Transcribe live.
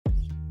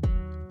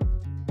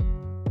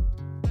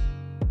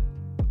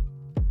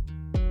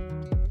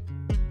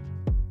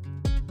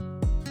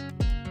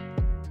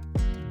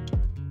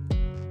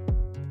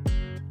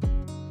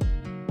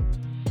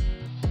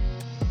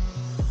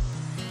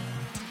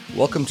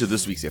Welcome to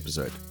this week's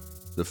episode,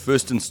 the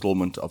first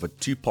installment of a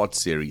two-part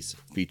series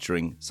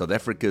featuring South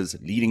Africa's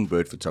leading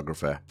bird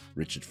photographer,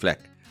 Richard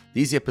Flack.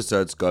 These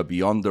episodes go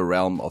beyond the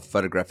realm of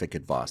photographic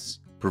advice,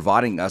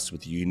 providing us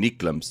with a unique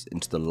glimpse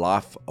into the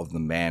life of the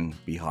man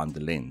behind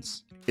the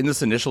lens. In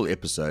this initial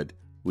episode,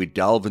 we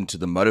delve into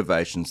the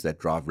motivations that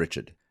drive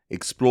Richard,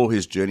 explore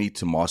his journey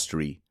to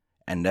mastery,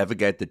 and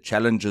navigate the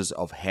challenges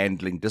of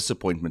handling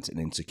disappointment and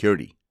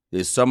insecurity.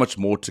 There's so much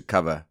more to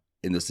cover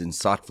in this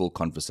insightful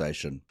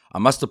conversation. I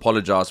must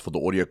apologize for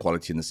the audio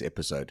quality in this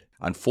episode.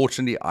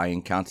 Unfortunately, I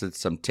encountered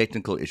some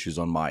technical issues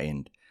on my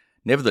end.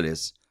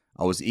 Nevertheless,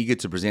 I was eager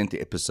to present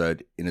the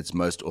episode in its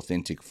most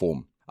authentic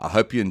form. I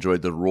hope you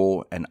enjoyed the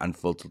raw and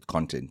unfiltered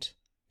content.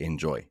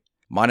 Enjoy.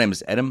 My name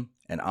is Adam,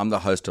 and I'm the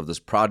host of this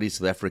proudly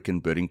South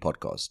African birding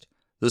podcast.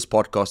 This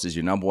podcast is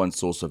your number one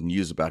source of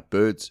news about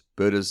birds,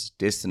 birders,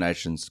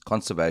 destinations,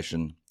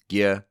 conservation,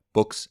 gear,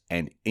 books,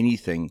 and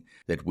anything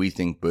that we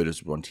think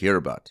birders want to hear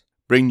about.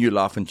 Bring new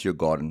life into your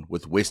garden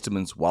with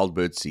Westerman's Wild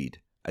Bird Seed,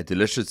 a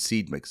delicious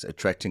seed mix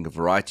attracting a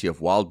variety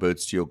of wild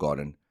birds to your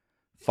garden.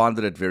 Find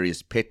it at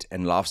various pet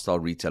and lifestyle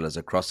retailers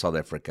across South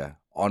Africa,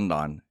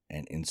 online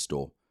and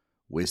in-store.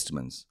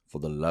 Westerman's, for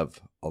the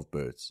love of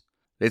birds.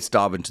 Let's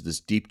dive into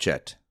this deep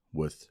chat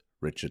with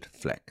Richard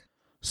Flack.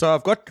 So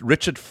I've got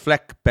Richard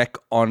Flack back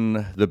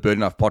on the Bird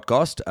Enough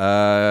podcast.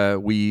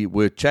 We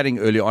were chatting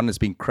earlier on. It's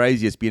been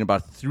crazy. It's been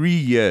about 3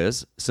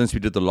 years since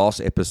we did the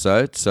last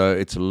episode, so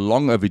it's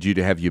long overdue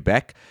to have you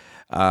back.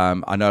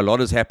 I know a lot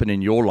has happened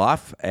in your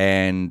life,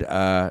 and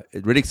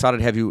really excited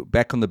to have you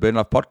back on the Bird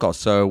Enough podcast.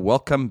 So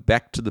welcome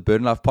back to the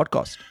Bird Enough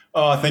podcast.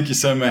 Oh, thank you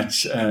so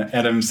much,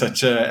 Adam.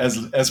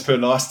 As per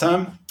last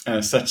time,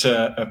 such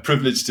a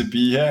privilege to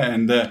be here,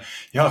 and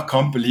I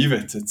can't believe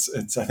it.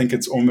 I think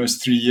it's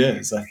almost 3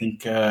 years. I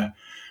think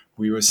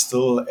we were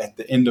still at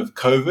the end of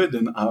COVID,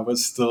 and I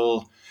was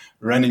still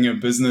running a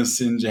business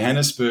in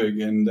Johannesburg,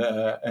 and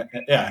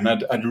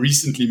I'd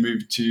recently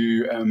moved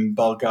to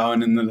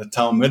Balgowan in the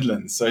Natal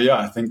Midlands. So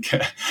I think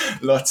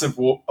lots of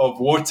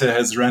water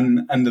has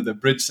run under the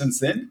bridge since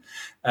then.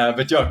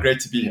 But great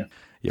to be here.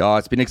 Yeah,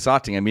 it's been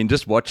exciting. I mean,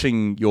 just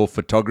watching your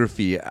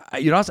photography,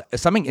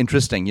 something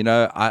interesting,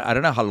 I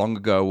don't know how long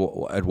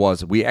ago it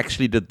was. We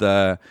actually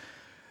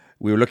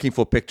we were looking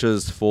for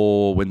pictures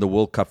for when the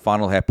World Cup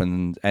final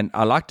happened. And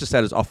I like to say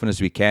it as often as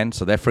we can,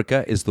 South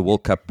Africa is the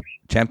World Cup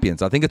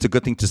champions. I think it's a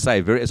good thing to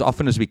say as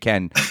often as we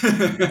can.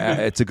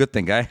 It's a good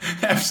thing, eh?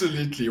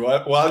 Absolutely.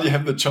 While you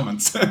have the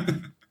chance.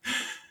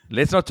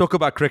 Let's not talk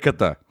about cricket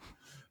though.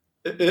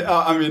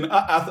 I mean,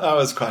 I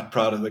was quite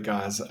proud of the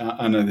guys.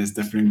 I know there's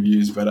different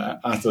views, but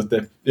I thought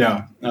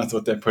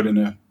they put in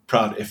a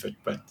proud effort.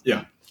 But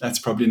that's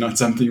probably not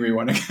something we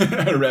want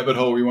to a rabbit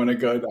hole we want to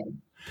go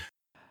down.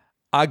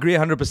 I agree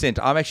 100%.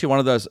 I'm actually one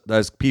of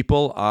those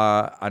people.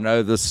 I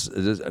know it's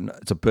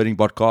a birding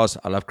podcast.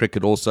 I love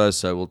cricket also,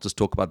 so we'll just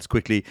talk about this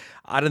quickly.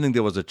 I don't think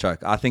there was a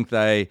choke. I think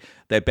they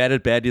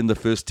batted badly in the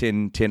first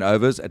 10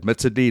 overs.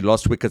 Admittedly,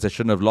 lost wickets they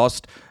shouldn't have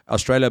lost.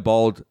 Australia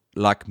bowled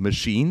like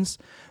machines.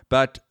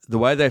 But the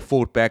way they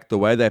fought back, the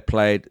way they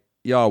played,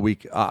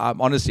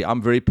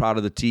 I'm very proud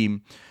of the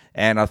team.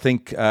 And I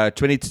think come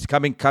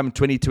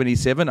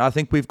 2027, I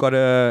think we've got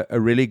a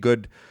really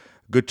good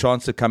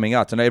chance of coming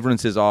out. And everyone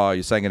says,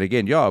 you're saying it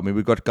again. Yeah, I mean,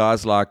 we've got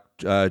guys like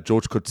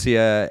George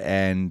Coetzee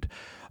and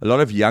a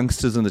lot of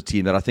youngsters in the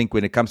team that I think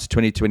when it comes to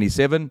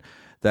 2027,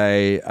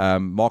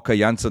 Marco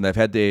Jansen, they've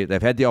had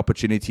the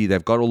opportunity.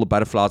 They've got all the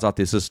butterflies out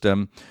their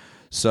system.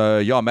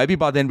 So, maybe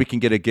by then we can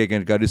get a gig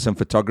and go do some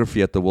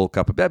photography at the World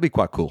Cup. That'd be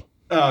quite cool.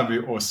 That'd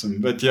be awesome.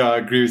 But I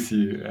agree with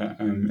you,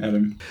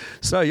 Adam.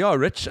 So,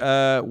 Rich,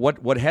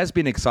 what has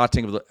been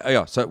exciting?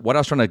 So what I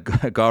was trying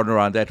to go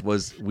around that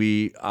was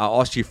I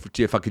asked you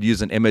if I could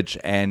use an image,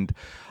 and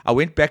I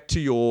went back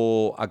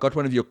to I got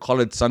one of your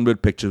collared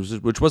sunbird pictures,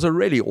 which was a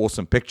really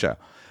awesome picture.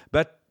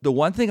 But the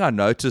one thing I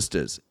noticed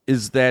is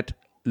that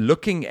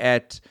looking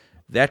at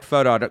that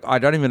photo, I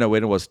don't even know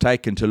when it was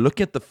taken, to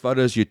look at the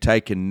photos you've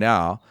taken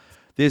now,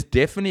 there's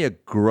definitely a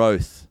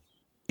growth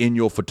in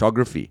your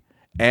photography,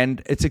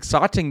 and it's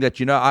exciting that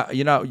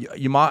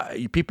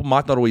people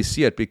might not always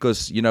see it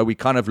because we're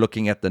kind of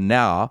looking at the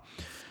now,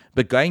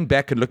 but going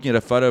back and looking at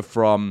a photo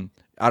from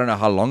I don't know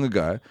how long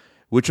ago,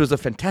 which was a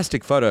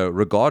fantastic photo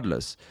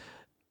regardless.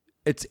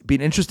 It's been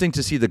interesting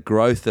to see the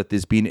growth that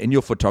there's been in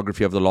your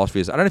photography over the last few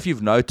years. I don't know if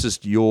you've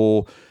noticed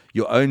your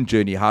own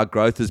journey, how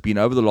growth has been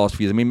over the last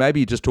few years. I mean,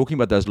 maybe just talking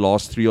about those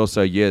last 3 or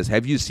so years,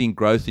 have you seen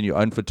growth in your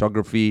own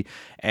photography?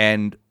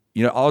 And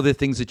are there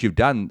things that you've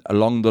done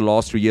along the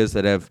last 3 years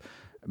that have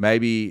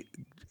maybe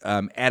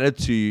added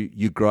to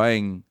you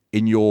growing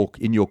in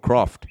your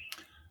craft?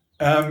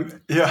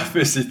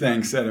 Firstly,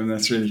 thanks, Adam.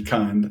 That's really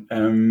kind.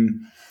 I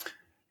mean,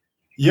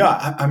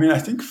 I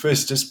think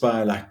first, just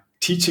by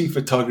teaching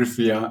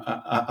photography,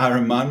 I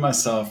remind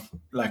myself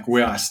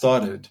where I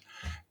started,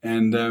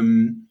 and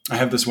I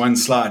have this one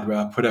slide where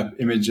I put up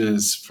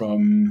images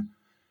from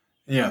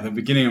the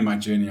beginning of my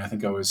journey. I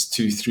think I was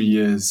 2-3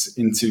 years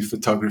into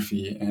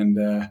photography,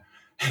 and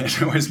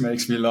It always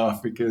makes me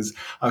laugh because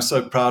I was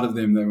so proud of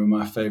them. They were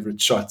my favorite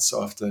shots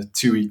after a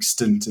 2-week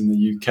stint in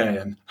the UK.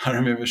 And I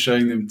remember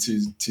showing them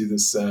to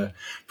this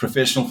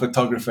professional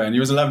photographer, and he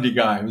was a lovely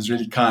guy. He was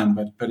really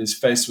kind, but his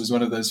face was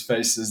one of those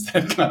faces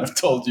that kind of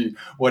told you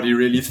what he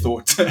really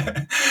thought.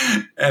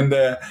 And,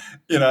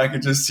 I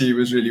could just see he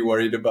was really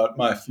worried about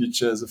my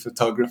future as a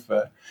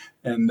photographer.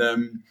 And,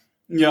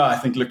 I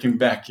think looking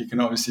back, you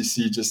can obviously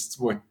see just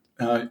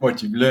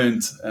what you've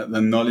learned,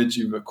 the knowledge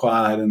you've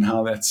acquired, and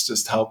how that's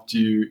just helped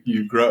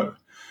you grow.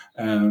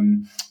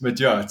 But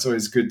it's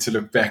always good to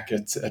look back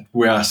at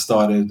where I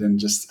started and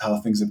just how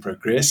things have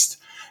progressed.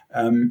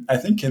 I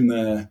think in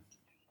the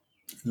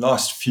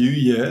last few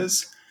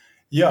years,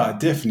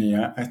 definitely.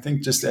 I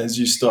think just as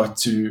you start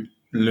to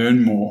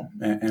learn more,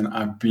 and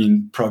I've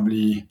been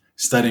probably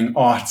studying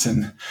art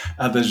and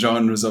other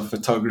genres of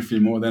photography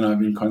more than I've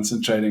been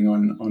concentrating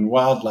on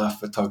wildlife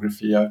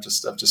photography. I've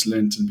just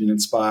learned and been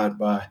inspired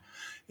by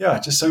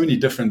just so many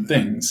different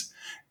things.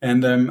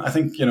 And I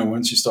think,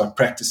 once you start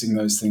practicing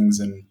those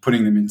things and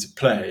putting them into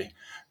play,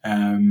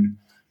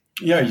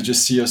 you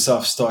just see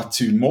yourself start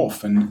to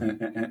morph,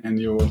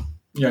 and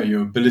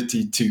your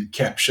ability to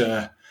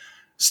capture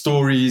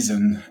stories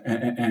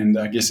and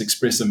I guess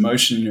express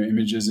emotion in your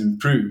images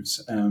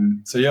improves.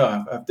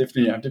 I've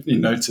definitely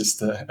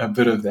noticed a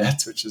bit of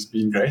that, which has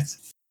been great.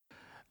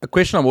 A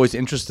question I'm always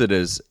interested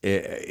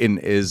in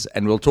is,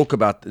 and we'll talk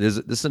about this.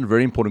 This is a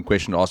very important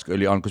question to ask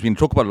early on, because we can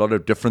talk about a lot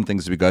of different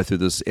things as we go through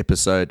this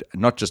episode,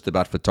 not just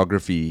about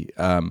photography,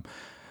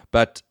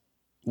 but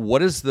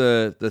what is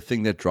the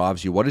thing that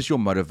drives you? What is your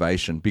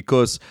motivation?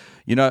 Because,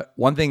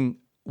 one thing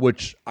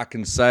which I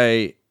can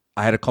say,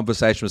 I had a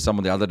conversation with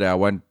someone the other day. I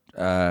won't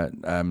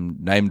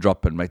name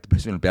drop and make the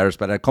person embarrassed,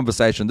 but I had a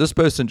conversation. This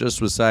person just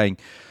was saying,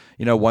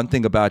 one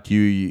thing about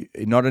you,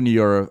 not only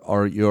you're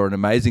an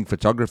amazing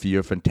photographer,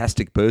 you're a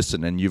fantastic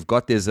person, and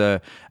there's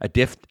a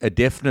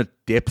definite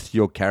depth to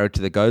your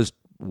character that goes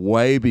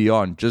way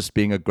beyond just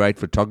being a great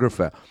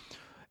photographer.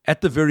 At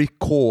the very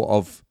core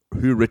of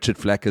who Richard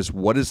Flack is,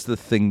 what is the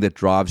thing that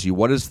drives you?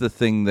 What is the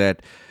thing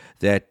that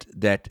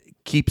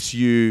keeps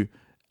you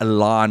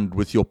aligned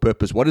with your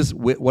purpose? What does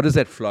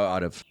that flow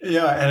out of?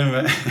 Yeah,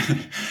 Adam,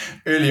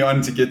 early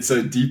on to get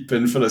so deep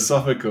and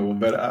philosophical,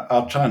 but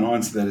I'll try and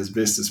answer that as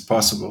best as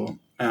possible.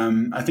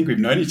 I think we've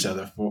known each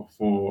other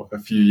for a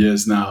few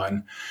years now,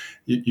 and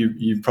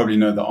you probably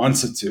know the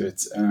answer to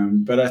it.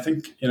 But I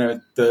think,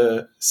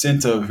 the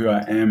center of who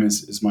I am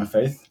is my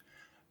faith.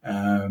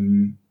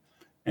 And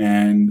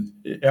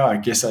I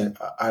guess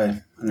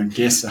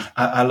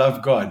I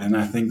love God, and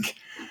I think,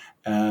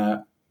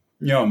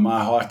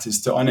 my heart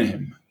is to honor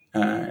him.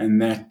 And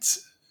that,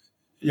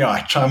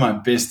 I try my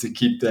best to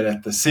keep that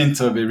at the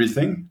center of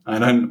everything. I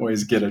don't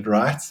always get it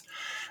right,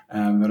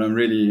 but I'm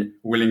really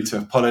willing to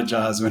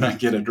apologize when I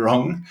get it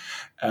wrong.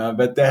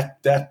 But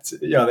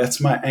that's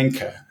my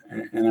anchor.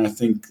 And I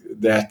think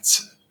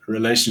that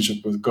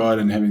relationship with God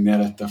and having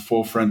that at the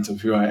forefront of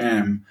who I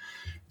am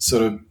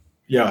sort of,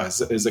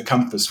 is a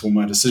compass for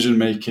my decision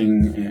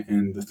making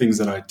and the things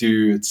that I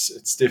do.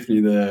 It's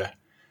definitely the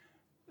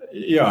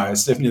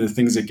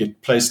things that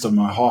get placed on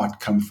my heart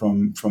come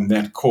from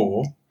that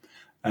core.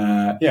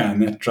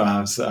 And that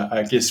drives,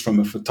 I guess, from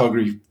a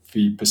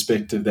photography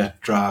perspective, that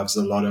drives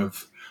a lot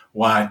of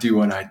why I do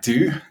what I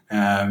do.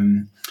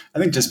 I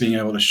think just being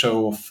able to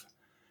show off,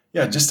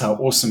 just how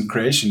awesome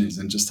creation is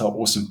and just how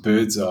awesome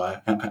birds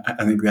are.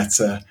 I think that's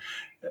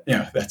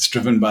that's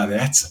driven by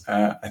that.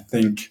 I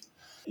think,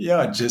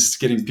 just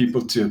getting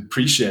people to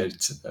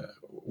appreciate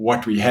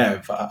what we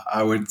have.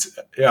 I would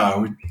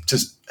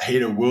just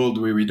hate a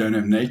world where we don't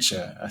have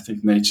nature. I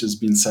think nature's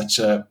been such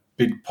a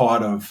big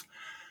part of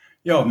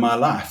my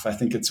life. I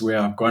think it's where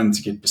I've gone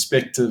to get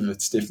perspective.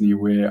 It's definitely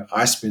where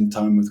I spend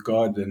time with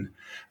God. And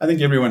I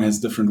think everyone has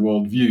different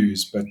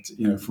worldviews, but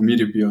for me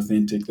to be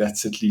authentic,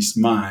 that's at least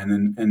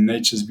mine. And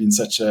nature's been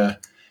such a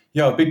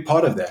big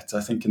part of that.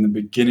 I think in the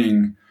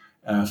beginning,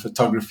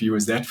 photography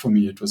was that for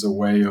me. It was a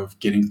way of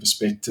getting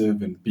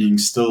perspective and being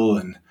still,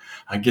 and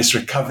I guess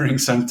recovering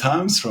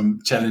sometimes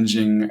from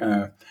challenging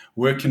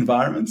work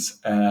environments.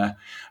 I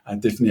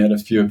definitely had a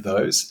few of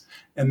those.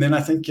 And then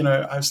I think,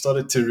 I've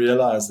started to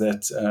realize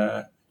that,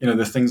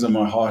 the things on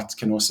my heart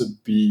can also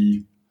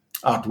be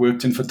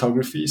outworked in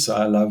photography. So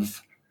I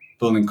love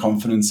building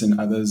confidence in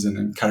others and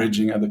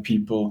encouraging other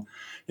people.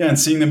 And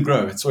seeing them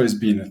grow. It was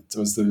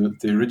the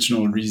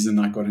original reason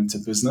I got into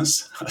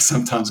business. I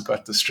sometimes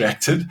got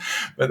distracted,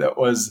 but that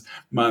was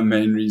my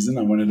main reason.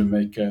 I wanted to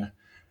make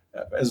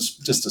as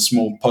just a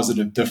small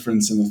positive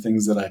difference in the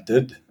things that I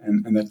did,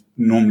 and that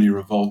normally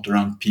revolved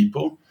around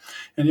people.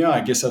 And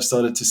I guess I've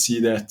started to see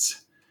that,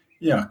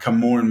 come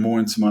more and more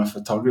into my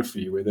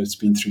photography, whether it's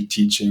been through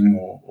teaching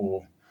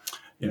or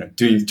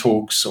doing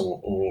talks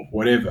or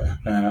whatever.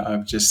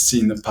 I've just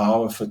seen the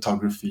power of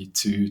photography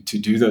to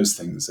do those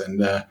things.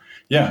 And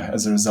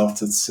as a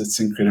result, it's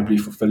incredibly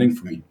fulfilling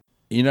for me.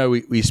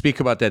 We speak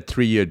about that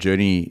 3-year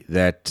journey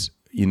that,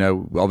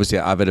 obviously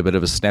I've had a bit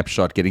of a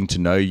snapshot. Getting to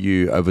know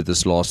you over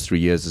this last 3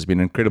 years has been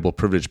an incredible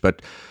privilege.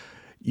 But,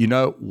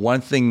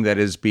 one thing that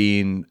has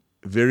been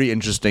very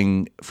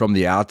interesting from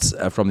the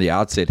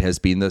outset has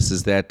been this,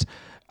 is that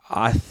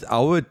I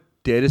would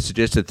dare to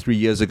suggest that 3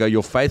 years ago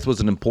your faith was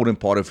an important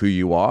part of who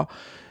you are,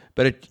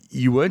 but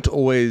you weren't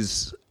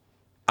always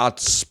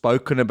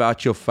outspoken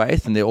about your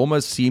faith, and there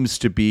almost seems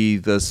to be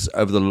this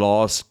over the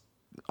last,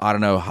 I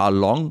don't know how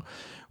long,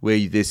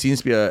 where there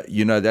seems to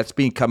be that's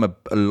become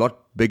a lot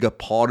bigger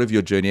part of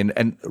your journey.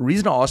 And the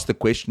reason I asked the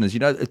question is,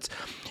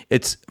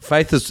 it's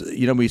faith is,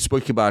 we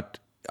spoke about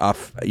our,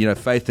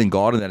 faith in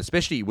God, and that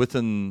especially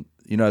within,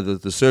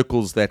 the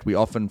circles that we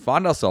often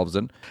find ourselves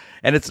in.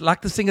 And it's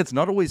like this thing, it's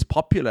not always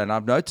popular. And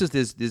I've noticed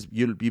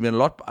you've been a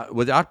lot,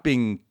 without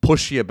being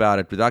pushy about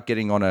it, without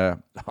getting on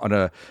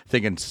a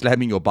thing and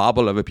slamming your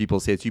Bible over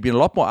people's heads, you've been a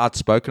lot more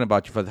outspoken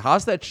about your faith.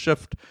 How's that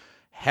shift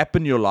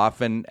happened in your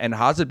life, and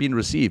how's it been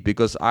received?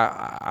 Because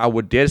I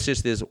would dare say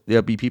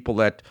there'll be people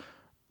that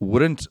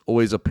wouldn't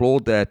always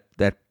applaud that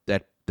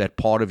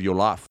part of your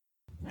life.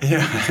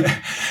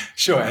 Yeah,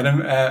 sure,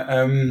 Adam.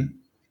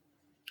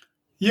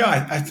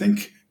 I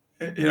think,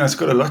 it's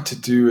got a lot to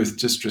do with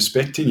just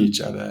respecting each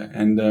other.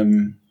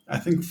 And I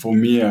think for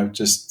me,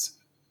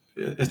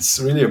 it's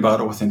really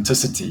about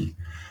authenticity.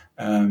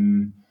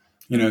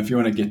 If you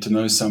want to get to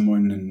know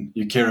someone and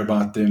you care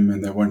about them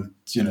and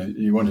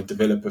you want to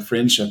develop a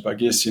friendship, I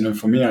guess,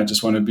 for me, I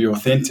just want to be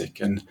authentic.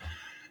 And,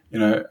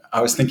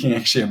 I was thinking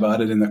actually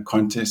about it in the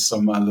context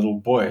of my little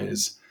boy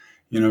is,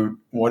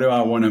 what do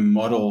I want to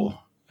model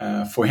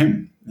for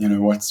him?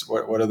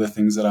 What are the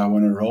things that I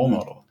want to role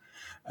model?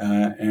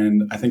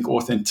 And I think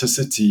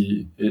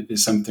authenticity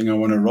is something I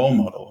want to role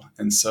model.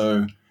 And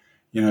so,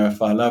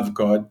 if I love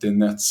God, then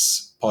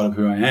that's part of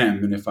who I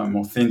am. And if I'm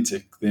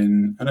authentic,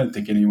 then I don't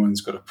think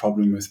anyone's got a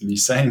problem with me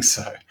saying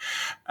so.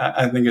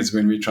 I think it's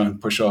when we try and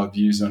push our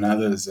views on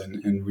others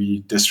and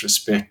we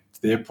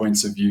disrespect their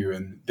points of view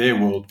and their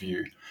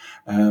worldview.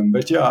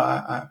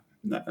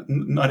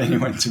 Not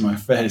anyone to my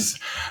face.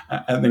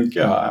 I think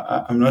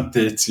I'm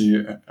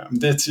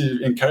there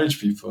to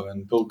encourage people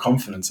and build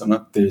confidence. I'm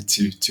not there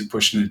to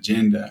push an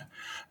agenda.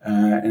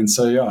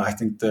 I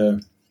think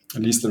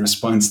at least the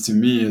response to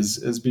me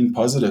has been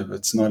positive.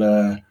 It's not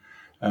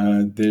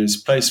there's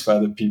place for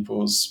other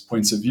people's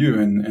points of view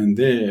and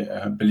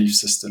their belief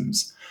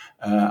systems.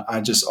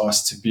 I just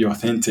asked to be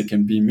authentic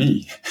and be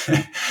me.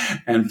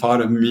 And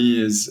part of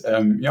me is,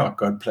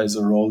 God plays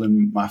a role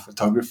in my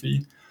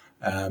photography,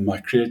 my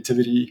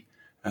creativity,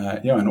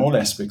 in all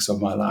aspects of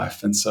my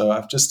life. And so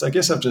I've just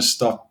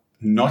stopped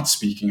not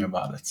speaking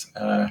about it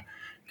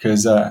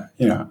because, I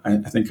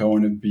think I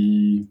want to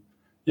be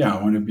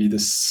the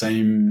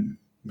same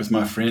with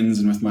my friends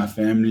and with my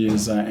family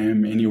as I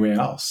am anywhere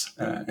else.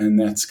 And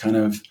that's kind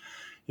of,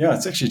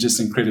 it's actually just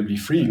incredibly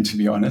freeing, to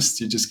be honest.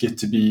 You just get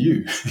to be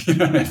you. You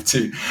don't have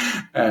to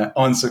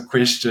answer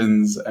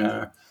questions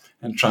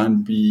and try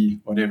and be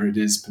whatever it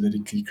is,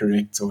 politically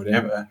correct or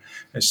whatever.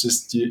 It's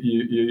just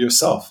you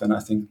yourself. And I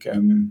think,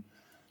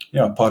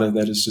 part of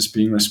that is just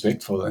being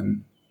respectful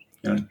and,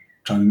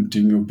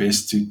 doing your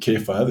best to care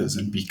for others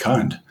and be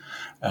kind.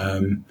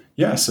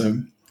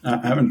 So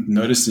I haven't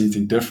noticed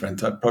anything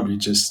different. I probably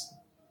just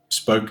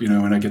spoke,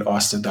 when I get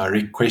asked a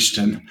direct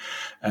question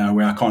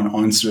where I can't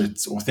answer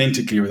it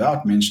authentically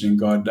without mentioning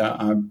God,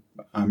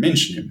 I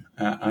mention him.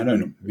 I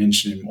don't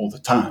mention him all the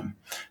time.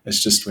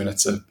 It's just when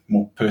it's a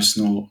more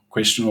personal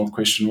question or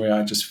question where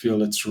I just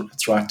feel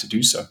it's right to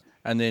do so.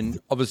 And then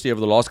obviously over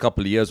the last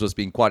couple of years, what's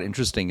been quite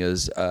interesting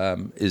is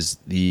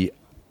the,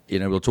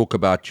 we'll talk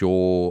about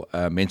your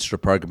mentor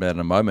program in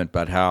a moment,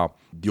 but how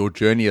your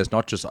journey has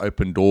not just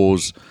opened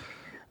doors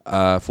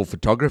for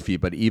photography,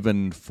 but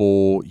even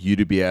for you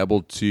to be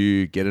able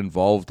to get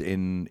involved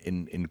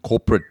in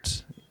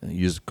corporate,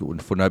 use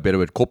for no better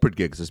word, corporate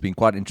gigs. It's been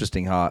quite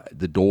interesting how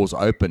the doors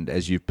opened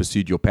as you've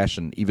pursued your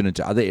passion, even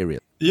into other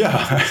areas.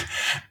 Yeah,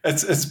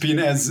 it's been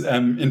as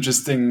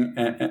interesting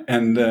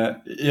and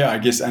I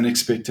guess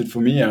unexpected for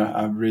me.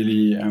 I've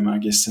really, I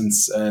guess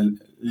since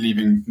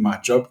leaving my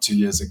job 2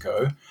 years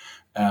ago,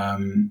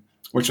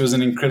 which was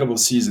an incredible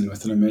season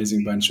with an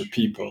amazing bunch of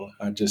people.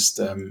 I've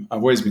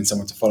always been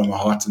someone to follow my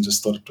heart and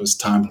just thought it was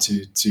time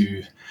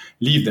to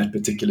leave that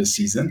particular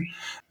season.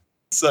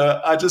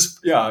 So I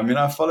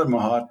followed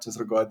my heart with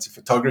regard to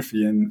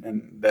photography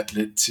and that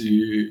led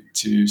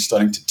to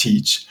starting to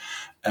teach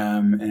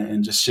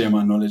and just share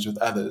my knowledge with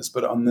others.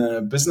 But on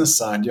the business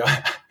side,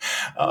 I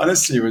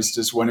honestly was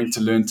just wanting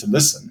to learn to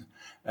listen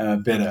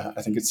better.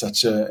 I think it's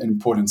such an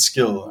important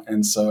skill.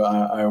 And so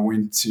I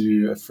went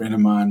to a friend of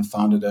mine,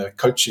 founded a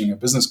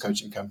business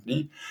coaching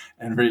company,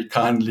 and very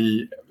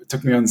kindly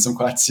took me on some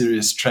quite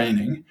serious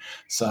training.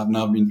 So I've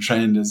now been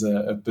trained as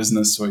a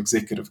business or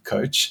executive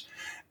coach.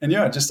 And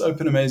just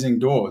open amazing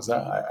doors.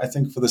 I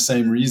think for the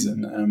same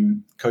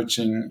reason,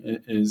 coaching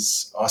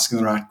is asking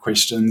the right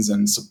questions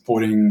and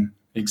supporting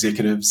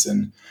executives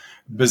and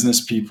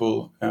business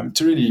people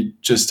to really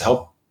just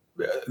help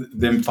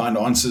them find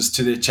answers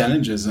to their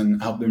challenges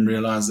and help them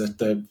realize that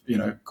they've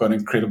got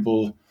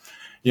incredible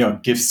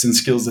gifts and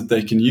skills that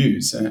they can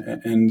use.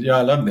 And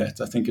I love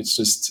that. I think it's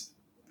just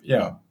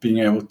being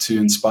able to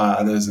inspire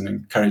others and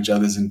encourage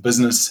others in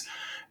business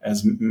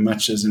as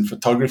much as in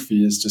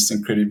photography is just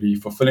incredibly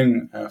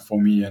fulfilling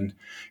for me. And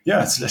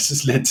yeah, it's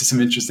just led to some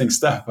interesting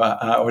stuff.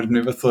 I would have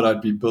never thought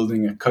I'd be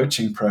building a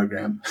coaching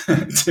program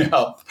to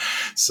help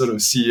sort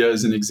of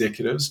CEOs and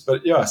executives.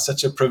 But yeah,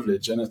 such a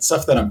privilege, and it's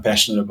stuff that I'm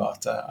passionate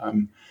about.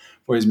 I'm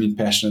always been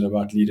passionate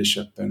about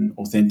leadership and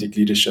authentic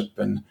leadership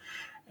and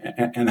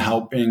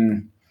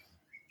helping,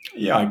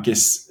 I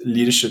guess,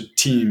 leadership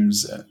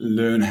teams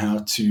learn how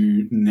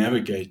to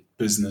navigate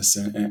business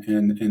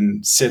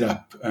and set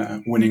up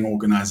winning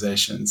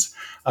organizations.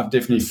 I've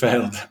definitely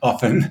failed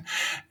often,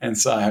 and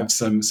so I have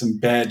some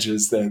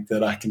badges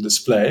that I can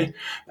display.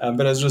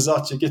 But as a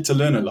result, you get to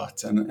learn a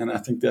lot, and I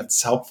think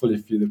that's helpful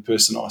if you're the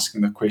person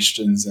asking the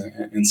questions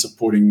and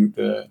supporting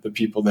the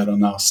people that are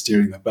now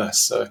steering the bus.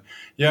 So,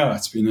 yeah,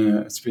 it's been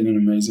an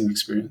amazing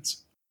experience.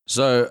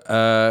 So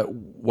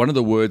one of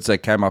the words that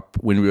came up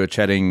when we were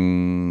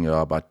chatting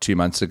about 2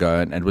 months ago,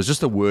 and it was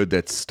just a word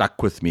that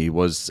stuck with me,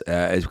 was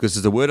because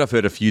it's a word I've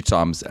heard a few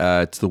times.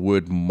 It's the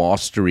word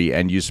mastery,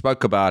 and you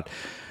spoke about.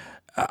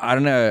 I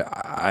don't know.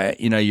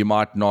 You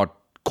might not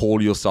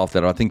call yourself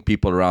that. I think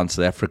people around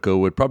South Africa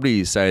would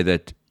probably say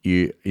that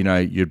you'd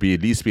be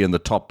at least be in the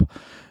top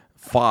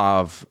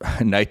 5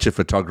 nature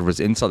photographers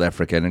in South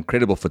Africa, an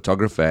incredible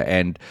photographer,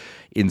 and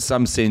in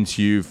some sense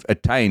you've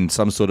attained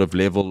some sort of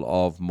level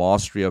of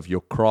mastery of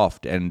your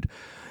craft. And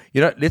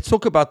let's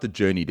talk about the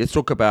journey. Let's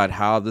talk about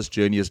how this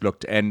journey has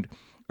looked. And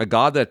a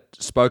guy that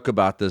spoke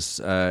about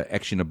this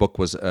actually in a book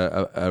was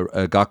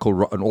a guy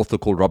called an author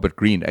called Robert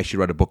Greene. Actually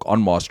wrote a book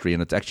on mastery,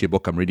 and it's actually a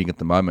book I'm reading at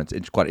the moment.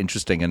 It's quite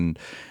interesting, and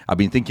I've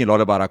been thinking a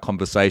lot about our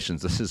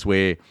conversations. This is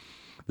where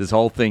this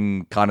whole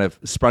thing kind of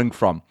sprung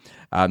from,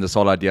 this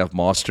whole idea of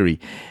mastery.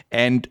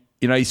 And,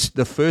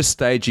 the first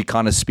stage he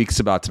kind of speaks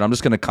about, and I'm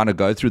just going to kind of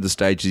go through the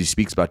stages he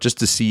speaks about just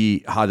to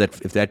see how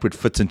if that would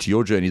fit into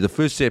your journey. The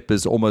first step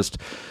is almost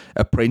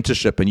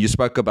apprenticeship, and you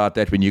spoke about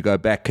that when you go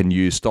back and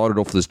you started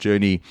off this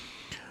journey.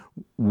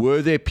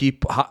 Were there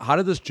people, how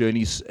did this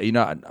journey,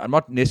 I'm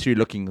not necessarily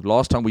looking,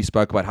 last time we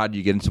spoke about how do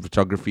you get into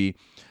photography.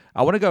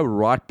 I want to go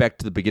right back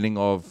to the beginning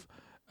of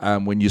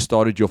when you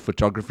started your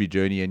photography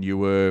journey and you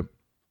were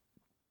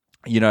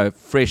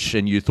fresh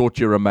and you thought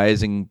you're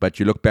amazing, but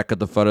you look back at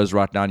the photos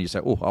right now and you say,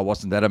 oh, I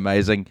wasn't that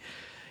amazing.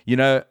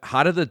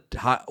 What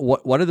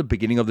did the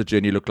beginning of the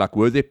journey look like?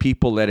 Were there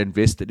people that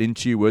invested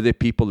into you? Were there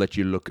people that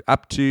you look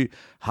up to?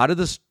 How did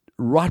this,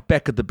 right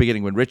back at the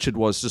beginning when Richard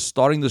was just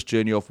starting this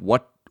journey off,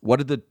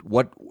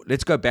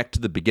 let's go back to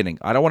the beginning.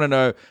 I don't want to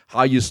know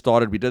how you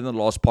started. We did in the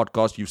last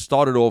podcast. You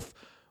started off,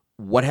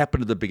 what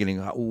happened at the beginning?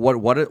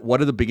 What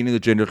did the beginning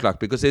of the journey look like?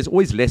 Because there's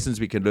always lessons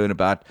we can learn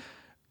about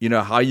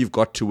how you've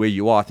got to where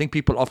you are. I think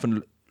people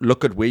often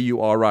look at where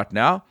you are right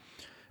now,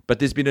 but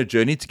there's been a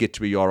journey to get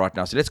to where you are right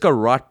now. So let's go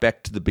right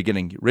back to the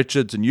beginning.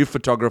 Richard's a new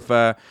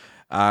photographer.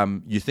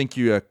 You think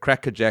you're a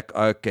crackerjack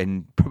oak,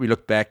 and probably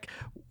look back.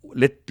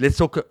 Let's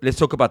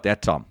talk about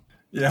that time.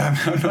 Yeah,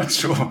 I'm not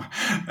sure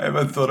I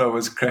ever thought I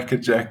was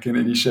crackerjack in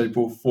any shape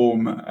or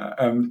form.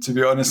 To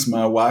be honest,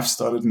 my wife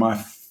started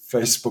my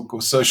Facebook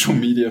or social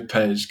media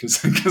page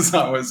because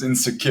I was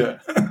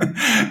insecure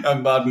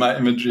about my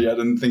imagery. I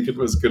didn't think it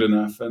was good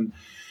enough. And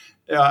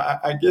yeah,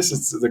 I guess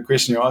it's the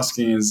question you're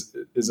asking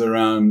is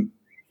around,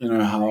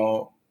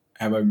 how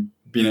have I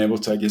been able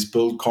to, I guess,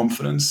 build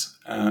confidence?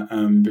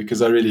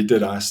 Because I really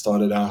did. I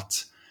started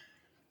out,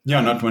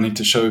 not wanting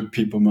to show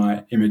people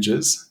my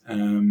images.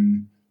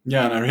 And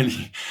I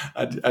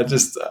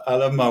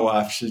love my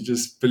wife. She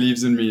just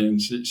believes in me and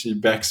she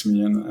backs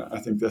me. And I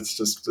think that's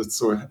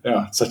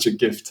such a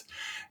gift.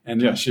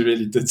 And she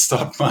really did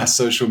start my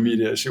social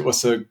media. She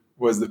also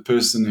was the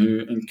person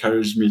who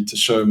encouraged me to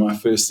show my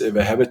first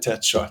ever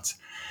habitat shot.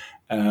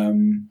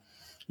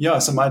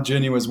 So my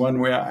journey was one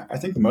where I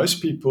think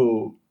most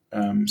people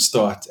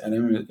start,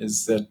 and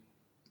is that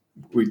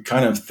we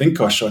kind of think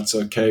our shot's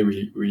okay.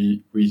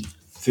 We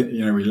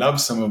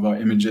love some of our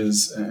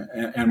images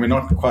and we're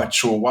not quite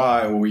sure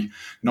why, or we're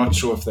not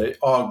sure if they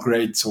are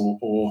great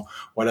or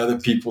what other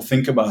people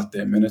think about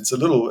them. And it's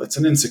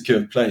an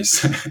insecure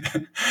place.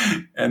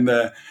 And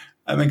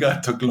I think I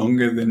took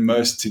longer than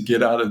most to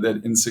get out of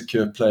that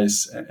insecure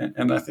place.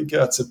 And I think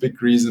that's a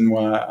big reason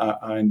why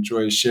I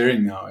enjoy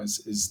sharing now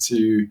is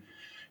to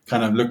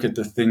kind of look at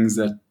the things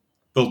that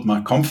built my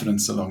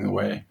confidence along the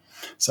way.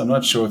 So I'm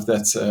not sure if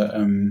that's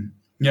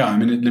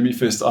let me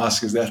first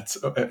ask: is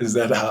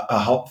that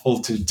helpful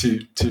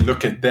to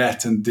look at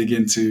that and dig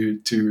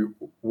into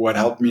what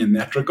helped me in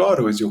that regard,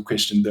 or is your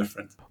question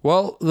different?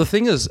 Well, the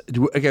thing is,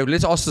 okay,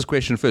 let's ask this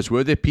question first.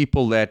 Were there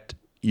people that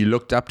you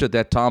looked up to at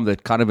that time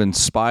that kind of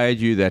inspired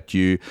you, that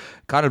you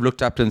kind of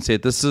looked up to and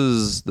said, "This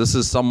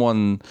is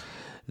someone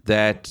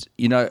that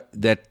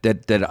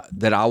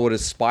that I would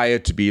aspire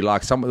to be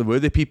like"? Were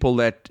there people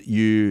that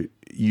you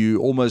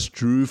almost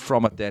drew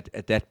from at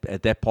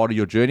that part of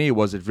your journey? Or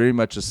was it very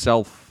much a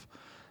self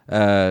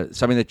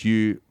something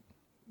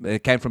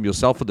that came from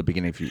yourself at the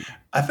beginning for you?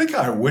 I think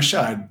I wish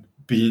I'd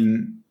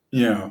been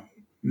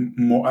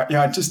more.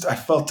 Yeah, I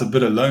felt a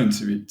bit alone,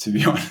 to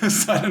be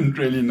honest. I didn't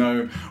really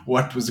know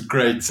what was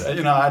great. I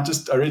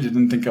really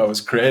didn't think I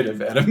was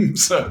creative, Adam.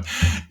 So,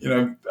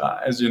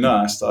 as you know,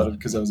 I started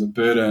because I was a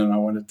birder and I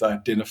wanted to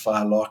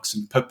identify larks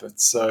and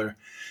pipits. So,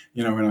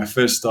 when I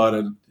first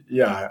started,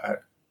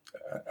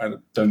 I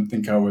don't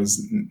think I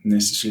was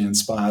necessarily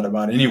inspired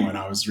about anyone.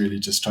 I was really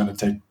just trying to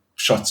take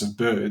shots of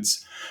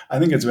birds. I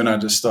think it's when I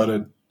just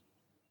started,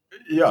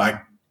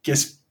 I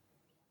guess,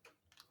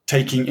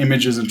 taking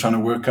images and trying to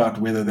work out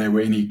whether they were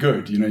any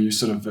good. You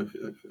sort of,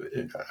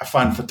 I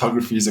find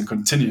photography is a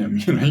continuum.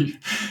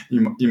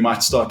 You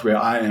might start where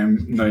I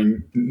am,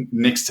 knowing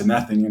next to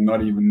nothing and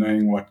not even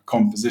knowing what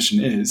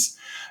composition is.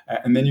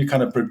 And then you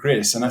kind of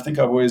progress. And I think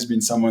I've always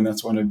been someone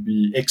that's want to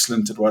be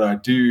excellent at what I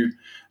do.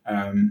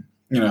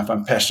 If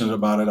I'm passionate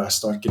about it, I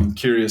start getting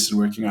curious and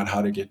working out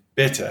how to get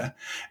better.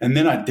 And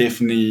then I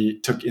definitely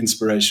took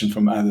inspiration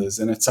from others.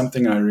 And it's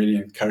something I really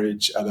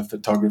encourage other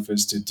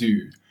photographers to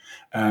do.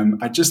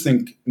 I just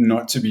think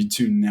not to be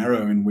too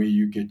narrow in where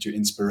you get your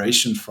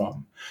inspiration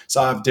from.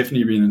 So I've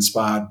definitely been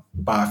inspired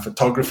by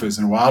photographers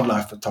and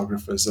wildlife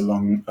photographers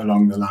along the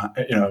line,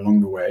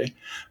 along the way.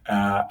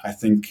 I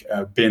think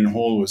Ben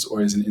Hall was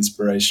always an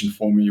inspiration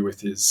for me with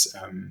his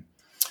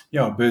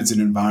birds and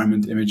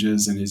environment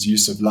images and his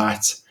use of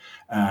light.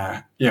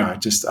 I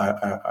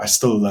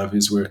still love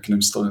his work and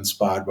I'm still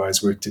inspired by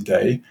his work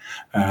today.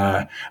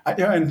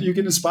 And you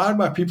get inspired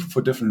by people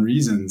for different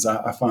reasons.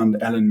 I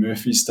found Alan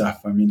Murphy's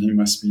stuff. I mean, he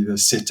must be the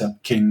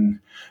setup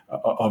king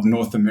of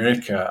North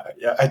America.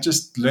 I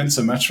just learned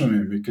so much from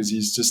him because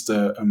he's just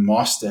a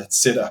master at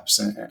setups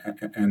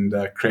and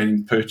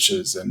creating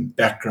perches and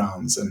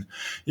backgrounds. And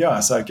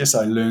so I guess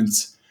I learned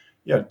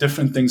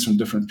different things from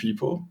different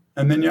people.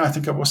 And then I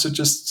think I've also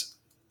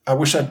I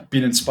wish I'd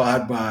been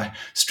inspired by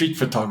street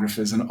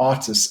photographers and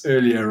artists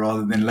earlier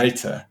rather than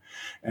later.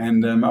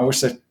 And I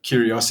wish that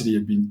curiosity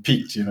had been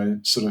piqued,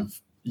 sort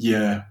of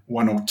year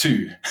 1 or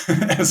 2,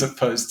 as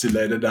opposed to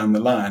later down the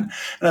line.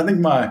 And I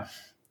think I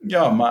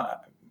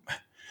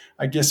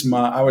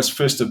was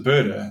first a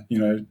birder,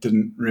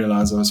 didn't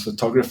realize I was a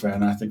photographer.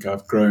 And I think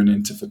I've grown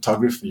into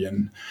photography.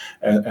 And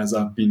as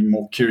I've been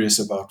more curious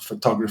about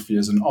photography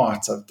as an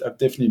art, I've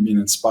definitely been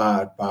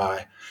inspired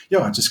by,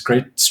 just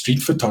great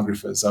street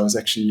photographers. I was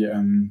actually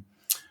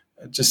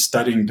just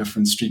studying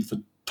different street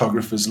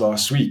photographers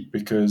last week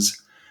because,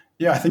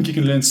 I think you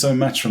can learn so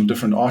much from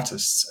different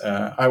artists.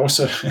 I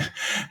also,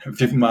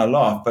 people might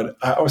laugh, but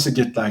I also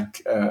get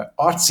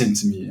art sent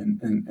to me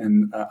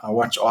and I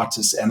watch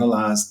artists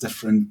analyze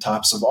different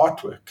types of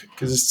artwork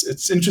because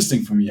it's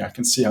interesting for me. I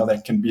can see how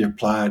that can be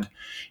applied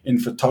in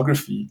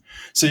photography.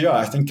 So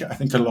I think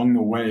along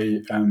the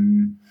way,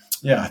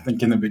 I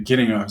think in the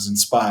beginning I was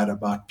inspired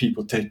about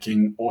people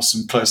taking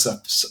awesome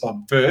close-ups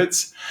of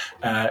birds,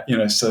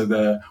 so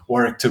the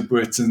Warwick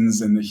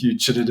Tibetans and the Hugh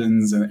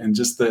Chittendens and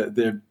just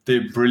their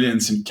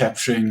brilliance in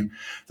capturing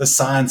the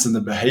science and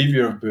the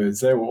behavior of birds.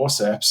 They were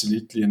also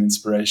absolutely an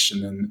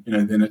inspiration. And,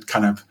 then it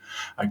kind of,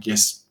 I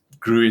guess,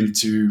 grew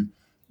into,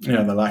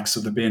 the likes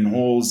of the Ben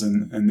Halls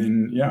and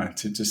then,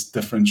 to just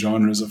different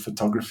genres of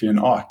photography and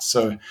art.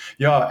 So,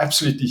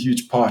 absolutely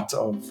huge part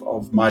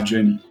of my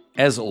journey.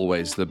 As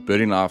always, the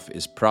Birding Life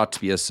is proud to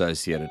be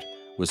associated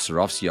with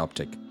Swarovski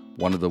Optic,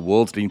 one of the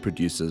world's leading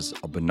producers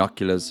of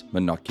binoculars,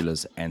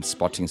 monoculars, and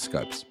spotting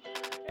scopes,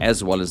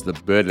 as well as the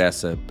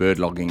Birdlasser bird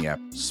logging app.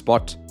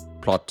 Spot,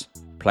 plot,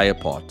 play a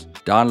part.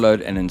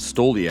 Download and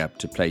install the app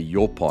to play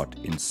your part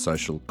in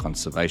social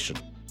conservation.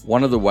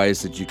 One of the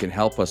ways that you can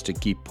help us to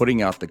keep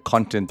putting out the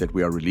content that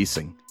we are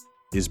releasing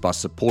is by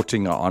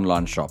supporting our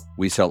online shop.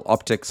 We sell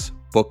optics,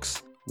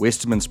 books,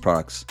 Westerman's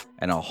products,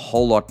 and a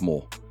whole lot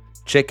more.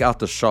 Check out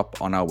the shop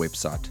on our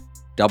website,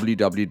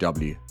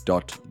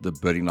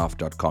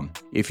 www.thebirdinglife.com.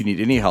 If you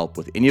need any help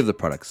with any of the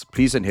products,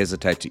 please don't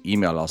hesitate to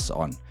email us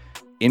on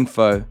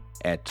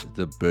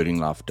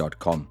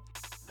info@thebirdinglife.com.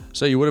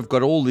 So you would have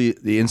got all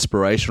the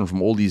inspiration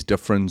from all these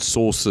different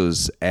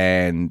sources,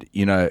 and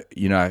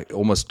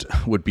almost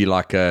would be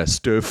like a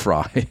stir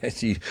fry,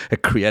 a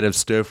creative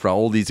stir fry.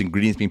 All these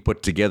ingredients being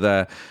put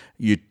together.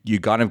 You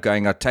kind of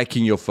going out,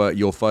 taking your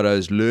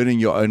photos, learning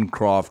your own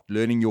craft,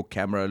 learning your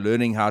camera,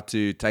 learning how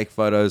to take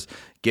photos,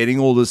 getting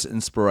all this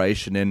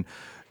inspiration. And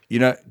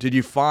did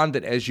you find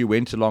that as you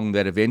went along,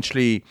 that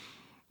eventually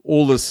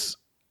all this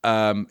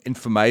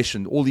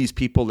information, all these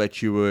people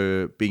that you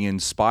were being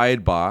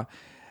inspired by,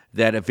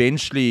 that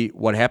eventually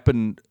what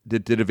happened,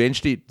 did you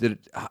eventually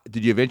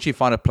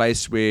find a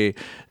place where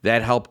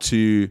that helped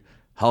you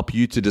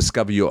to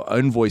discover your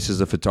own voice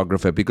as a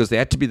photographer? Because they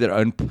had to be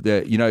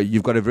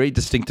you've got a very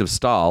distinctive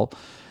style,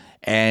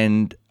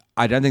 and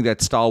I don't think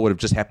that style would have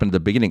just happened at the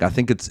beginning. I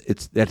think it's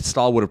that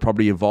style would have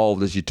probably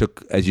evolved as you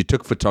took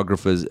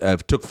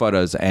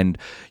photos and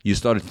you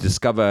started to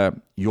discover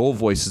your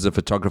voice as a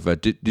photographer.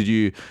 Did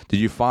you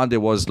find there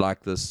was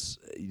like this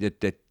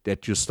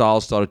that your style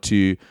started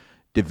to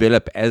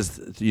develop as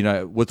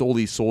with all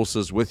these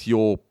sources, with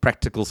your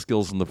practical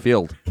skills in the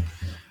field?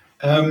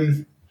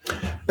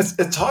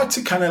 It's hard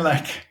to kind of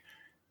like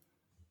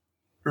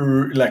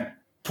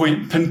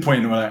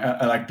pinpoint, or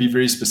I like be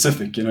very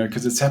specific,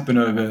 because it's happened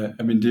over,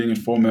 I've been doing it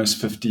for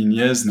almost 15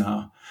 years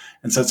now.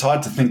 And so it's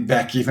hard to think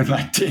back even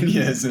like 10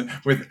 years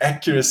with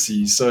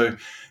accuracy. So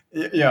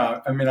yeah,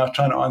 I'll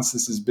try and answer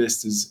this as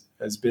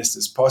best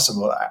as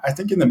possible. I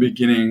think in the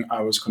beginning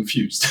I was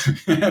confused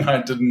and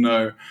I didn't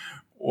know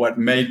what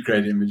made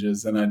great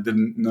images, and I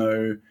didn't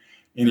know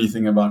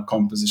anything about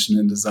composition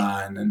and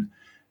design.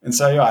 And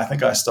so, yeah, I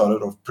think I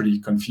started off pretty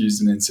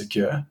confused and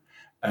insecure.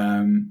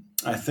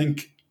 I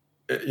think,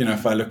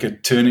 if I look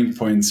at turning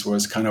points,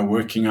 was kind of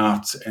working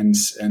out and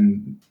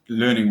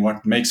learning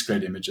what makes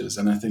great images.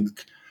 And I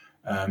think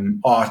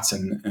art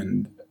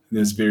and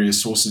there's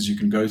various sources you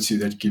can go to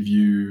that give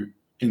you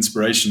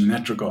inspiration in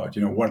that regard,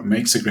 what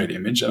makes a great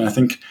image. And I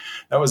think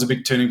that was a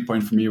big turning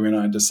point for me when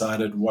I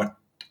decided what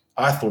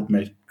I thought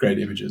made great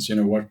images,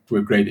 what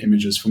were great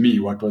images for me,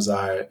 what was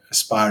I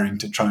aspiring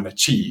to try and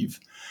achieve.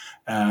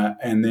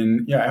 And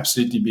then,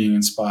 absolutely being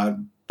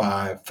inspired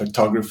by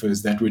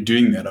photographers that were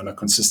doing that on a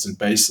consistent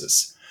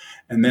basis.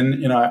 And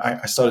then,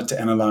 I started to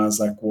analyze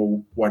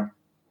what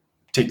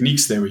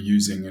techniques they were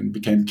using and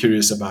became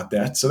curious about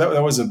that. So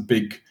that was a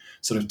big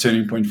sort of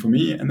turning point for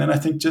me. And then I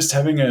think just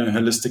having a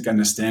holistic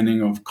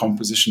understanding of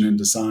composition and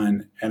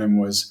design, Adam,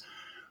 was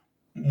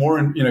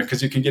more,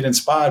 because you can get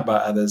inspired by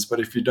others, but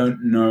if you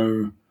don't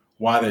know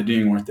why they're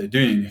doing what they're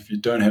doing, if you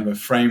don't have a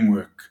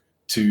framework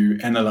to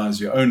analyze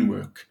your own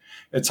work,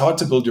 it's hard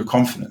to build your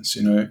confidence.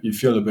 You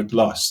feel a bit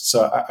lost.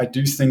 So I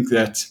do think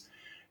that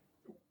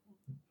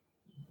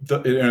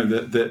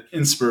the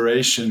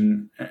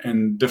inspiration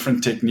and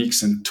different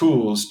techniques and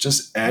tools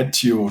just add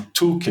to your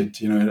toolkit,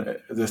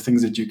 the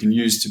things that you can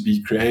use to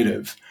be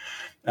creative.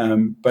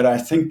 But I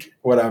think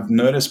what I've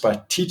noticed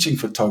by teaching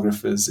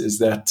photographers is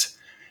that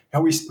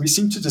we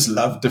seem to just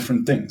love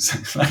different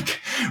things. Like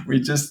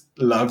we just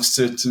love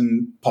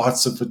certain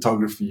parts of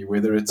photography,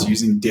 whether it's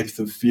using depth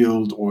of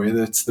field or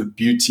whether it's the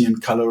beauty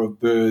and color of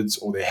birds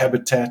or their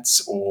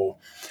habitats, or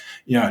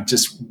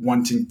just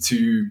wanting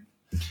to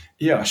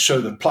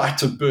show the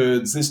plight of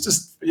birds. There's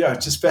just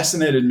it just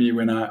fascinated me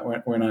when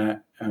I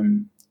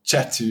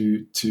chat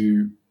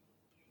to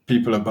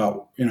people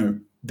about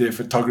their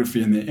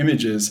photography and their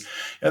images.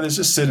 There's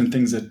just certain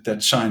things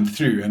that shine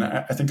through, and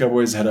I think I've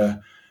always had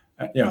a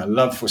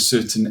love for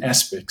certain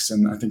aspects,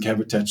 and I think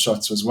habitat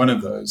shots was one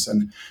of those.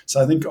 And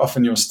so I think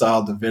often your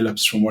style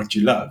develops from what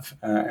you love,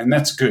 and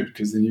that's good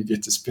because then you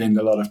get to spend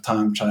a lot of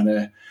time trying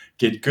to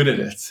get good at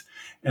it.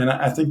 And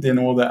I think then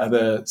all the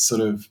other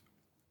sort of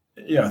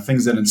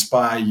things that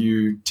inspire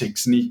you,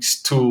 techniques,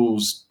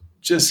 tools,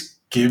 just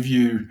give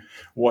you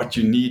what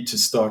you need to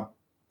start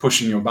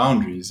pushing your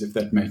boundaries, if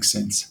that makes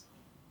sense.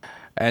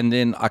 And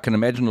then I can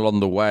imagine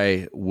along the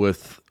way,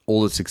 with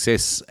all the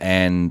success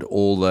and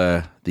all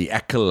the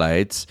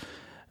accolades,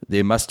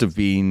 there must have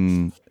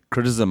been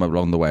criticism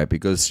along the way,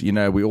 because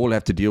we all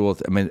have to deal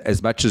with,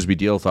 as much as we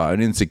deal with our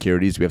own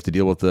insecurities, we have to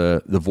deal with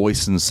the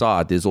voice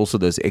inside. There's also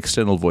those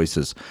external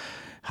voices.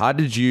 How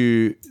did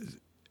you,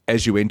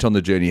 as you went on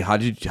the journey, how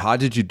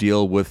did you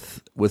deal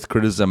with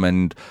criticism?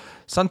 And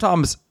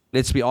sometimes,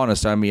 let's be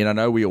honest, I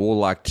know we all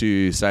like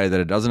to say that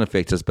it doesn't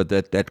affect us, but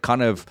that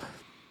kind of,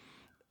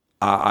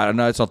 I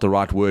know it's not the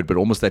right word, but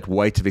almost that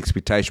weight of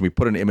expectation. We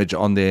put an image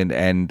on there,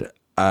 and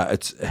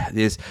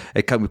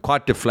it can be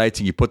quite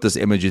deflating. You put this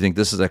image, you think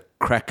this is a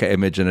cracker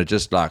image, and it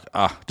just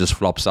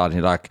flops out. And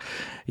you're like,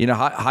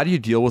 how do you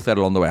deal with that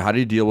along the way? How do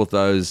you deal with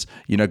those?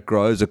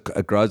 Grows a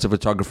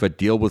photographer,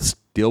 deal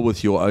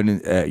with your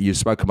own. You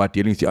spoke about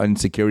dealing with your own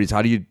insecurities.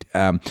 How do you,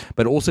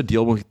 but also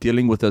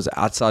dealing with those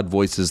outside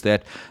voices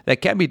that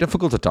can be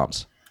difficult at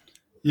times.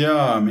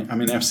 Yeah,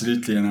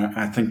 absolutely, and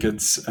I think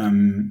it's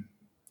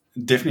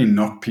definitely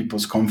knock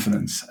people's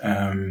confidence.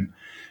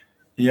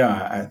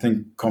 I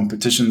think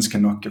competitions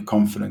can knock your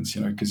confidence,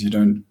 because you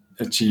don't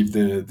achieve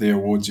the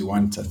awards you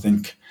want. I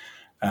think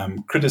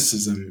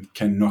criticism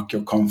can knock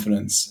your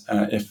confidence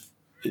if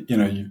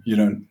you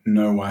don't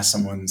know why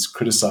someone's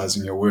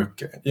criticizing your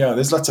work.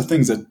 There's lots of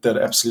things that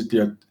absolutely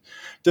are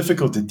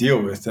difficult to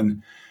deal with,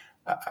 and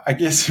I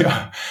guess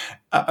I've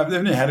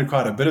definitely had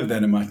quite a bit of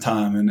that in my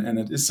time, and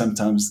it is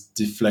sometimes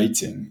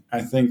deflating.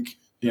 I think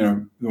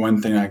the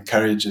one thing I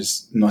encourage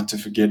is not to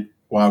forget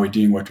why we're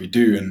doing what we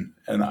do, and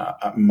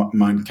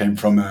mine came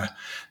from I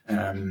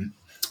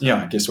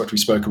guess what we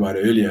spoke about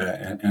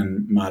earlier,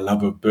 and my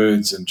love of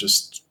birds, and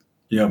just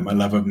my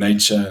love of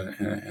nature,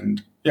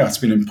 and it's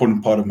been an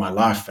important part of my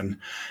life, and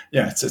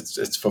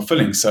it's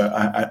fulfilling. So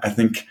I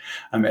think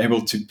I'm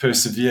able to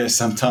persevere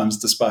sometimes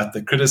despite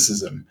the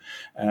criticism.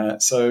 I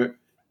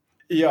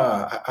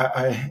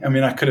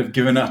could have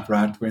given up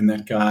right when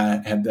that guy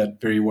had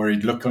that very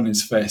worried look on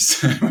his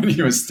face when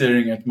he was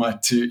staring at my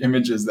two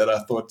images that I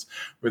thought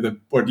were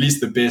or at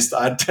least the best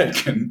I'd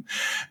taken.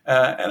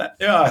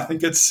 I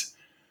think it's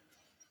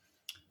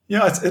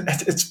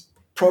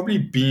probably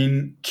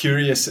been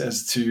curious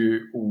as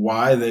to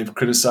why they've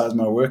criticized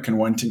my work and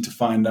wanting to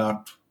find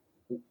out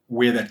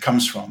where that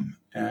comes from.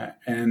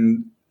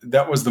 And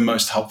that was the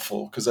most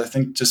helpful, because I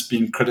think just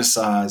being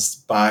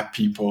criticized by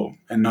people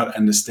and not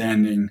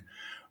understanding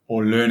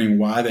or learning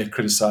why they're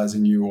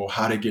criticizing you or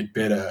how to get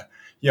better,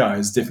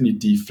 is definitely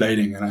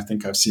deflating. And I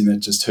think I've seen that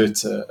just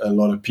hurt a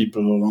lot of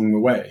people along the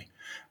way.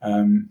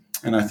 And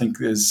I think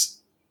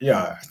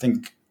I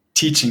think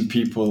teaching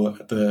people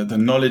the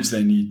knowledge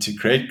they need to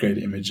create great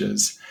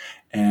images,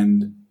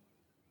 and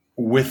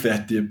with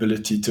that, the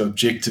ability to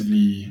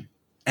objectively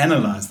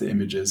analyze the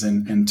images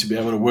and to be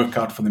able to work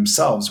out for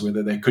themselves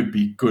whether they could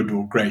be good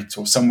or great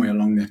or somewhere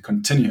along that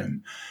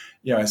continuum,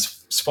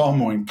 it's far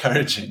more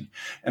encouraging.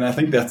 And I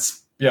think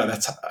that's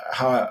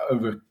how I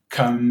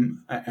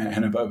overcome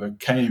and have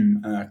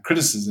overcame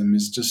criticism,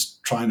 is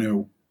just trying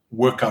to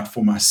work out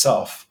for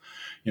myself,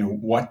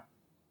 what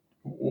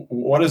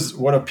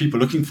are people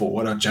looking for?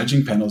 What are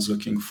judging panels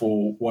looking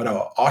for? What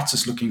are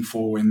artists looking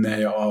for when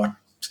they are,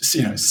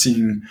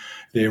 seeing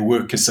their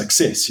work as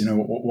success?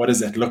 What does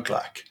that look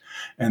like?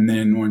 And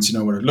then once you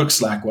know what it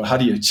looks like, well, how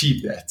do you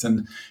achieve that?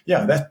 And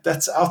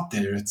that's out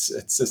there.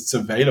 It's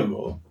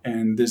available,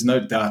 and there's no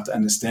doubt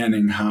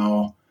understanding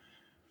how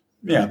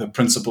the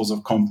principles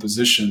of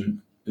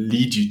composition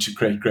lead you to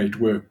create great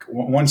work.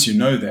 Once you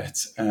know that,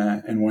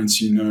 and once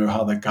you know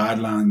how the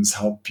guidelines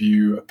help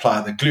you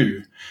apply the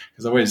glue,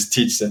 because I always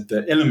teach that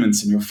the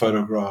elements in your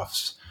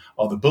photographs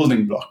are the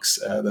building blocks,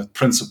 the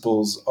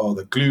principles are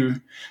the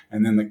glue,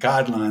 and then the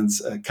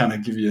guidelines kind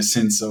of give you a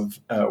sense of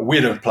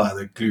where to apply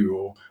the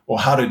glue or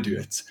how to do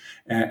it.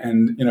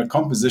 And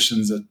composition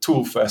is a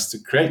tool for us to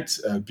create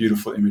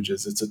beautiful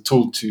images. It's a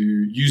tool to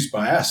use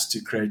by us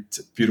to create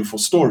beautiful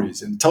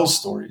stories and tell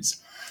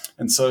stories.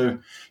 And so,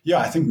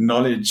 I think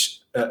knowledge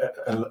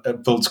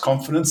builds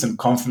confidence, and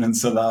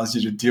confidence allows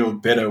you to deal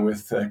better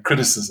with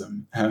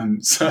criticism.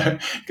 So,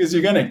 because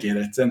you're going to get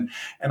it. And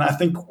I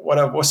think what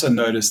I've also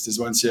noticed is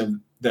once you have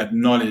that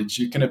knowledge,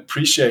 you can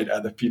appreciate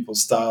other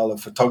people's style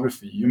of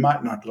photography. You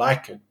might not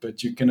like it,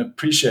 but you can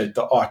appreciate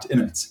the art in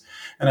it.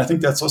 And I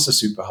think that's also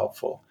super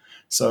helpful.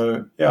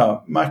 So,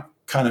 my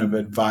kind of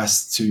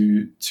advice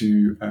to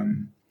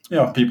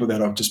people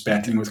that are just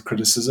battling with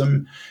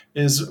criticism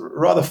is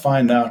rather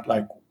find out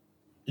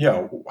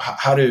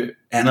how to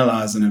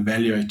analyze and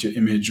evaluate your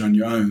image on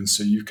your own,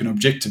 so you can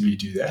objectively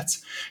do that,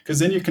 because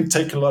then you can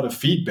take a lot of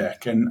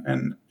feedback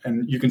and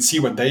you can see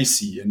what they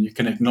see, and you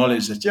can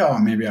acknowledge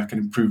that, maybe I can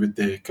improve it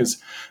there. Because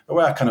the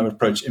way I kind of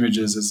approach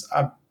images is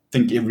I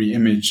think every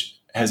image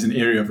has an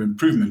area of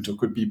improvement or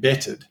could be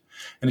bettered.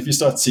 And if you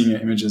start seeing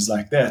images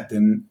like that,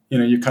 then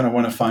you kind of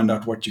want to find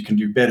out what you can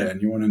do better,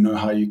 and you want to know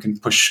how you can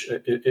push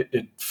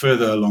it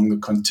further along the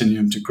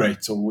continuum to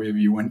great, or wherever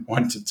you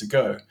want it to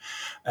go.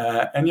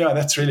 And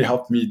that's really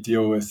helped me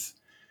deal with,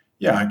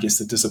 I guess,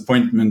 the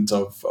disappointment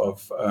of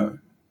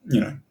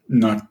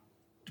not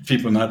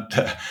people not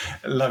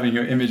loving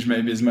your image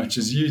maybe as much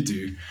as you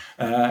do.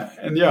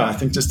 And I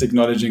think just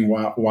acknowledging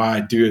why I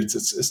do it.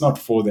 It's not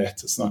for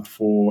that. It's not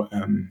for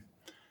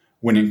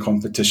winning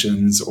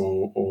competitions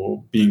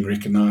or being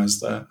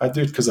recognized. I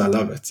do it because I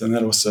love it. And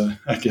that also,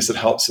 I guess, it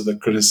helps with the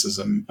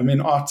criticism. I mean,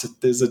 art,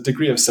 there's a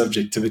degree of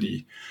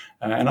subjectivity,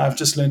 and I've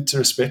just learned to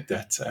respect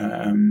that.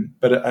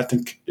 But I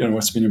think,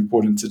 what's been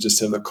important to just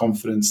have the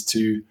confidence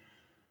to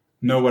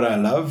know what I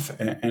love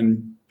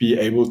and be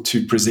able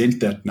to present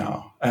that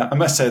now. I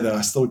must say that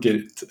I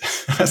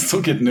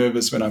still get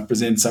nervous when I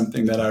present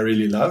something that I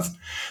really love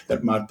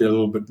that might be a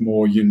little bit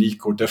more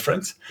unique or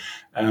different.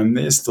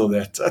 There's still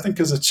that, I think,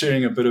 because it's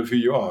sharing a bit of who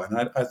you are.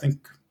 And I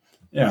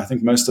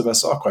think most of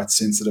us are quite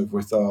sensitive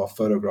with our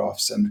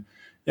photographs. And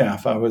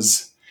if I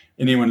was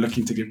anyone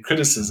looking to give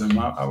criticism,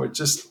 I would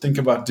just think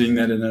about doing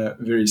that in a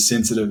very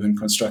sensitive and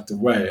constructive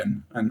way.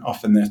 And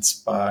often that's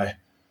by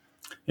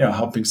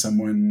helping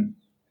someone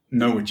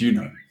know what you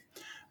know,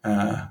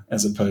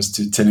 as opposed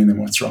to telling them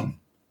what's wrong.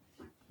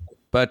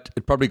 But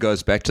it probably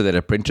goes back to that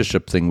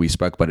apprenticeship thing we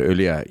spoke about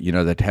earlier,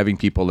 that having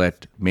people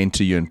that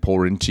mentor you and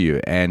pour into you.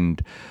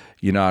 And,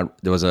 there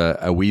was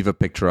a Weaver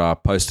picture I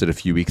posted a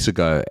few weeks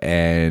ago,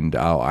 and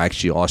I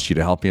actually asked you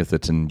to help me with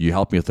it, and you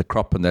helped me with the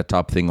crop and that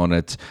type of thing on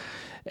it.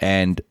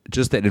 And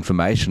just that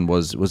information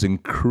was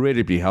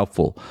incredibly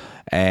helpful.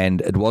 And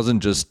it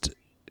wasn't just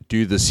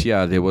do this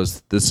here.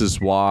 This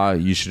is why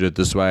you should do it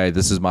this way.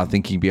 This is my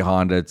thinking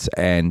behind it.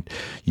 And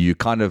you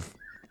kind of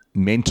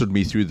mentored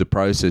me through the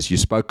process. You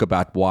spoke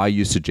about why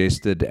you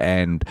suggested,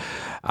 and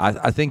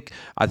I think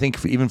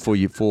even for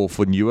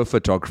newer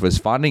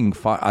photographers,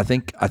 I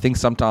think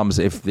sometimes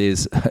if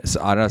there's,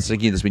 I was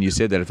thinking this when you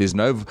said that,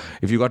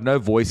 if you've got no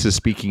voices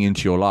speaking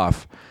into your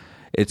life,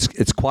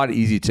 it's quite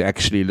easy to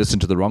actually listen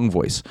to the wrong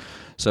voice.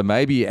 So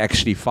maybe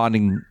actually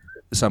finding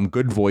some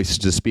good voices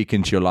to speak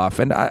into your life,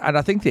 and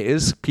I think there are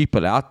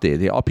people out there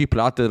that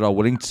are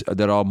willing to,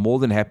 that are more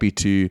than happy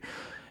to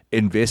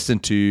invest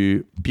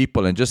into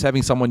people. And just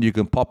having someone you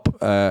can pop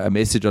a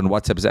message on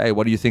WhatsApp, say, hey,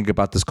 what do you think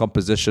about this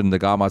composition? The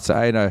guy might say,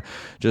 hey, no,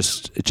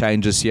 just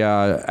change this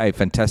here, hey,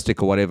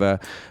 fantastic, or whatever.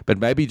 But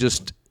maybe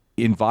just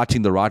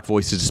inviting the right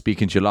voices to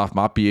speak into your life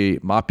might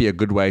be a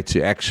good way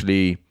to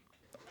actually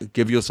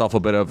give yourself a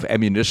bit of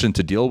ammunition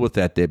to deal with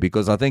that there,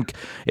 because I think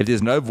if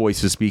there's no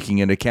voices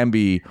speaking, and it can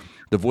be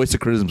the voice of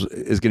criticism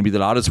is going to be the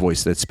loudest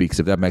voice that speaks,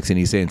 if that makes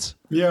any sense.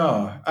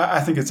 Yeah, I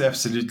think it's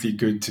absolutely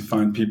good to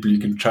find people you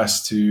can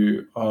trust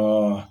who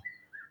are,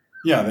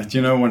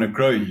 that want to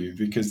grow you,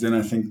 because then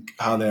I think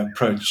how they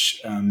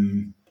approach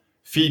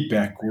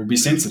feedback will be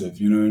sensitive,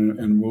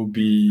 and will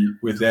be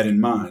with that in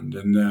mind.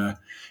 And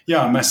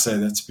I must say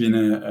that's been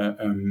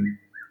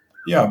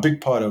a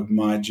big part of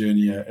my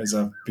journey, as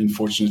I've been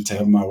fortunate to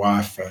have my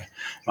wife.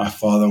 My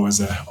father was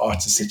an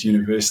artist at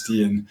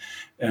university,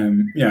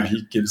 and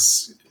he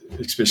gives,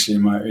 especially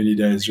in my early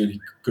days,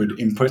 really good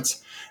input.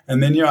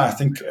 And then I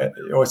think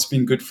what's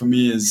been good for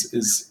me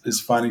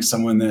is finding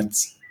someone that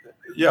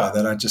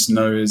I just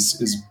know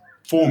is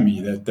for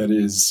me, that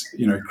is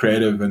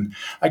creative, and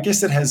I guess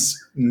that has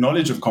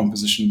knowledge of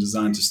composition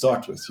design to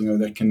start with,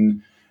 that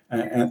can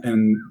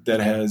and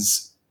that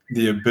has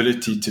the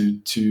ability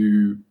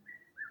to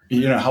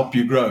help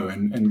you grow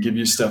and give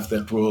you stuff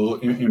that will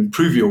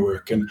improve your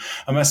work. And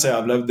I must say,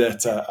 I've loved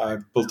that. I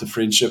built a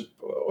friendship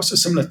also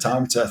similar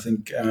time to, I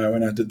think,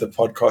 when I did the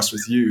podcast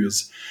with you,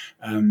 is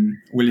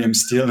William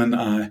Steele and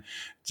I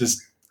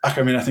I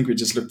think we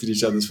just looked at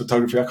each other's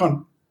photography. I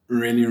can't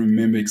really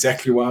remember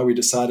exactly why we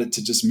decided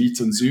to just meet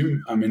on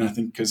Zoom. I mean, I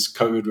think because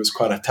COVID was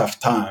quite a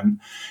tough time,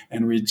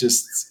 and we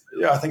just,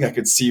 I think I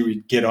could see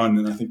we'd get on,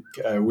 and I think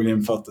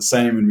William felt the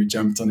same, and we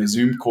jumped on a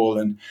Zoom call,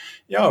 and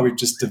we've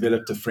just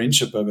developed a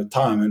friendship over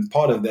time. And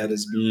part of that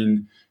has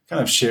been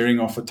kind of sharing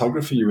our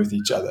photography with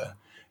each other.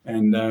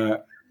 And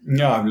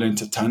I've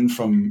learned a ton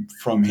from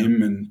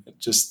him, and I've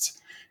just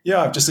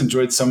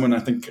enjoyed someone. I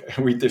think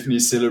we definitely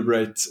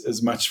celebrate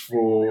as much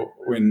for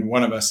when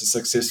one of us is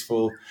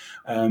successful,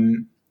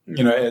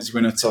 as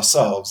when it's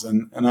ourselves.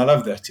 And I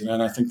love that,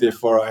 and I think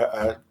therefore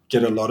I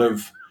get a lot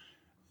of,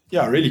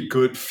 really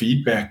good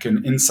feedback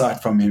and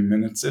insight from him.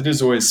 And it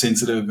is always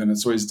sensitive, and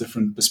it's always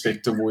different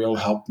perspective, or he'll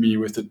help me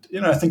with it.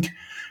 I think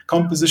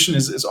composition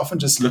is often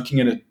just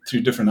looking at it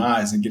through different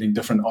eyes and getting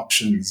different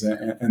options,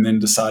 and then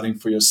deciding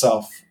for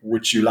yourself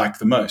which you like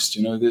the most.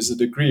 There's a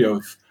degree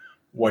of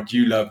what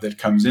you love that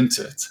comes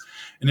into it.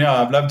 And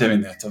I've loved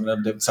having that. I've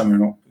loved having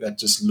someone that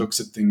just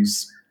looks at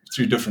things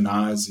through different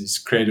eyes. He's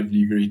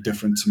creatively very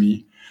different to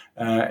me.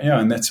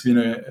 And that's been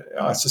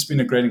it's just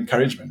been a great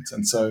encouragement.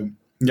 And so,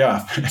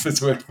 if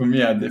it's worked for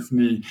me, I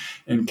definitely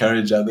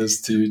encourage others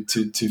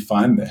to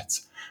find that.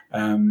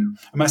 I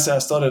must say, I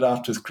started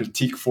out with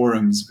critique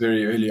forums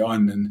very early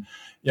on, and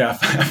I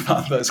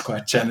found those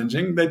quite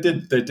challenging. They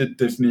did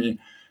definitely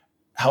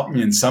help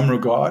me in some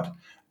regard.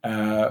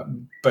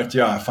 But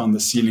I found the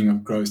ceiling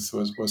of growth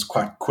was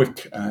quite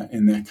quick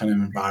in that kind of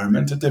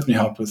environment. It definitely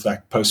helped with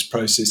like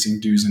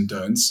post-processing do's and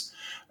don'ts.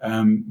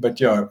 But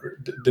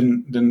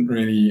didn't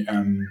really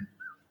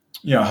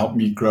help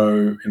me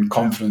grow in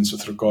confidence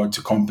with regard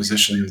to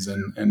compositions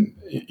and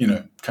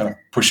kind of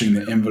pushing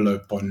the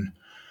envelope on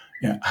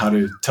how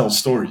to tell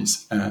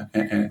stories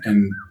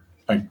and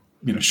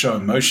show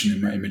emotion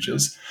in my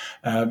images.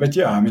 But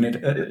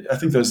I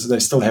think they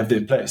still have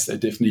their place. They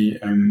definitely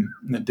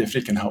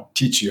can help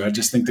teach you. I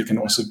just think they can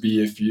also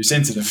be, if you're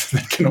sensitive,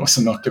 they can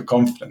also knock your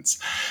confidence.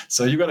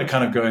 So you've got to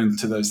kind of go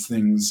into those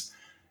things,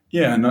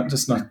 and not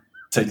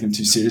take them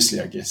too seriously,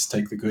 I guess.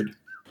 Take the good.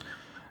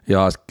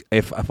 Yeah,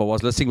 if I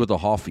was listening with a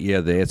half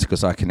ear there, it's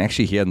because I can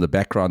actually hear in the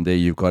background there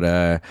you've got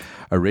a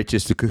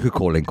Rochester cuckoo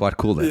calling. Quite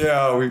cool there.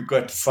 Yeah, we've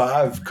got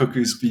 5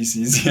 cuckoo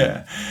species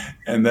here,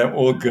 and they're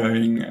all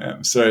going.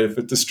 Sorry if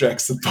it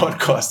distracts the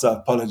podcast, I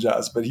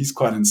apologize, but he's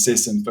quite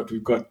incessant. But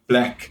we've got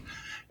black,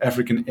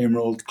 African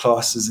emerald,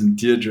 classes, and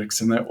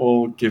Deirdricks, and they're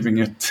all giving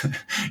it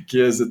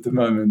gears at the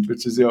moment,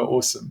 which is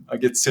awesome. I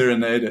get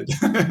serenaded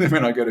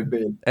when I go to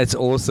bed. It's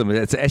awesome.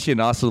 It's actually a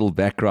nice little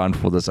background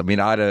for this. I mean,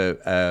 I had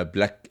a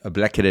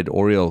black-headed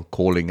oriole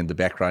calling in the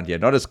background here.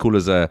 Not as cool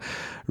as a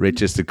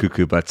Rochester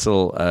cuckoo, but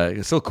still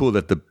cool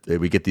that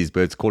we get these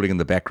birds calling in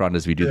the background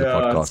as we do the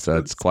podcast. So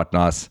it's quite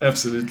nice.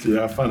 Absolutely.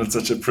 I find it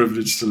such a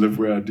privilege to live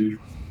where I do.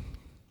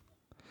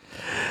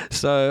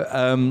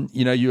 So,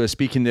 you were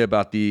speaking there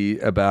about the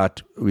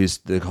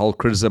whole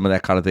criticism and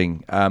that kind of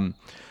thing.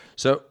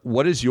 So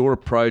what is your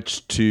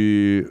approach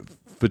to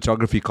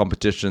photography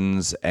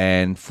competitions?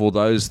 And for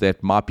those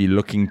that might be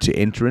looking to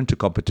enter into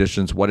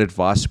competitions, what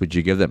advice would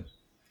you give them?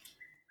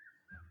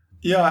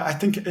 Yeah, I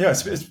think,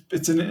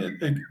 it's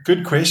a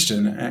good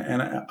question.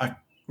 And I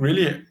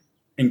really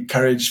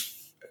encourage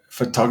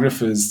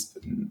photographers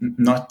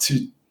not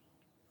to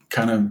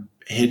kind of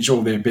hedge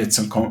all their bets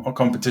on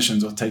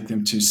competitions or take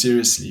them too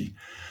seriously.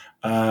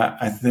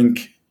 I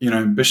think,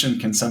 ambition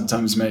can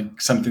sometimes make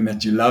something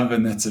that you love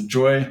and that's a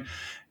joy,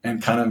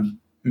 and kind of,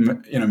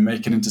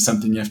 make it into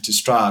something you have to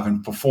strive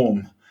and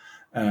perform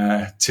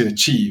to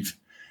achieve.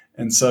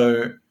 And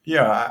so,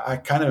 I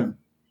kind of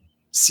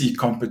see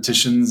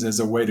competitions as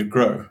a way to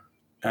grow.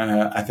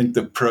 I think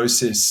the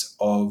process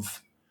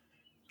of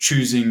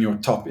choosing your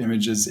top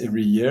images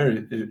every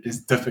year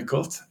is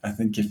difficult. I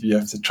think if you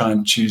have to try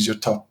and choose your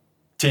top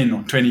 10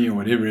 or 20 or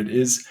whatever it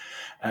is,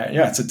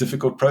 it's a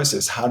difficult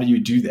process. How do you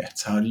do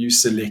that? How do you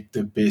select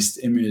the best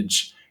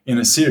image in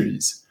a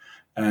series?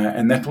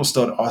 And that will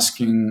start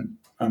asking,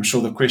 I'm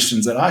sure, the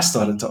questions that I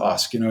started to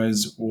ask,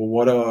 is, well,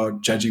 what are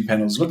judging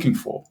panels looking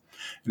for?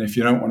 And if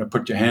you don't want to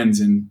put your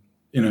hands in,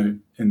 if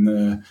you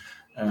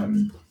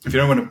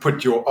don't want to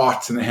put your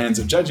art in the hands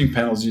of judging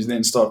panels, you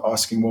then start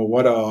asking,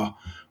 well,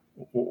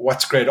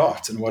 what's great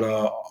art, and what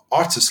are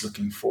artists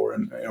looking for,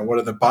 and what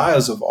are the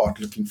buyers of art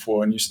looking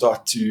for? And you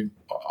start to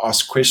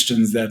ask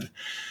questions that,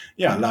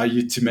 allow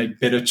you to make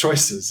better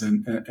choices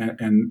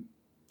and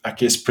I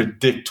guess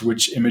predict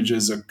which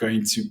images are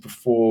going to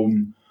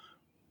perform,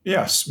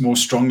 more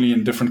strongly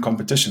in different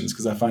competitions,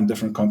 because I find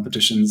different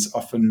competitions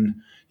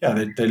often,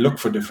 they look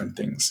for different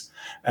things.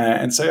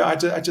 And so I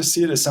just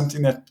see it as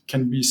something that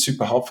can be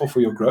super helpful for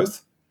your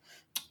growth.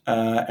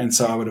 And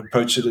so I would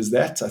approach it as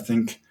that. I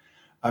think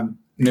I've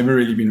never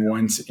really been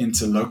one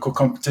into local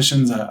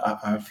competitions.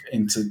 I've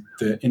entered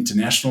the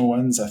international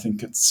ones. I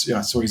think it's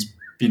always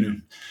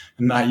been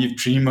a naive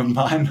dream of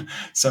mine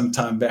some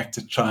time back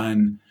to try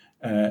and,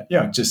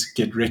 just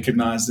get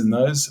recognized in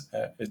those.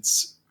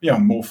 It's,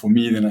 more for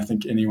me than I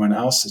think anyone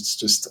else. It's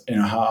just,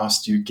 how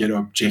else do you get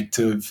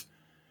objective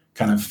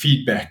kind of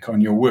feedback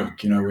on your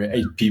work, where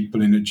 8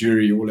 people in a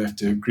jury all have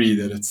to agree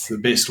that it's the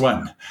best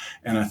one.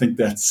 And I think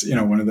that's,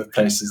 one of the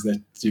places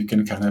that you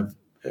can kind of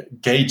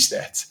gauge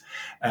that.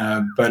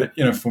 But,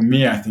 for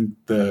me, I think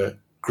the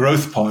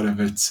growth part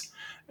of it,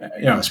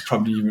 is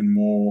probably even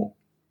more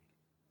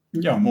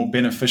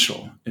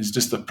beneficial. Is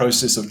just the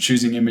process of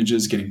choosing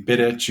images, getting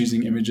better at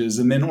choosing images,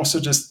 and then also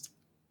just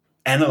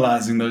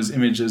analyzing those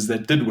images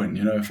that did win.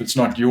 If it's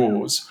not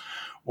yours,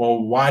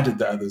 well, why did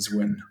the others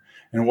win?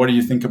 And what do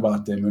you think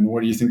about them? And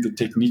what do you think the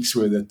techniques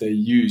were that they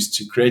used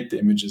to create the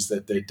images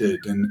that they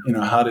did? And,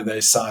 how do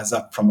they size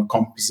up from a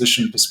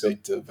composition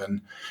perspective?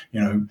 And,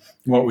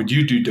 what would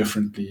you do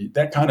differently?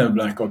 That kind of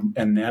like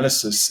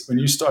analysis, when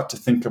you start to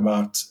think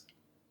about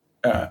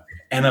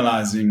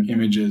analyzing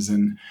images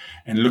and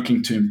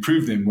looking to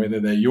improve them, whether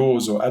they're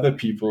yours or other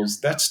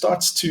people's, that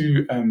starts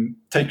to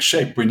take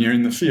shape when you're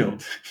in the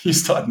field. You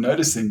start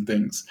noticing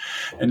things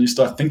and you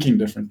start thinking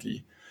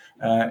differently.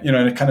 And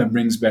it kind of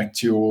brings back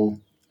to your,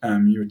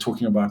 you were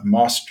talking about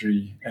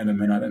mastery, Adam,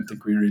 and I don't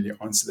think we really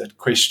answered that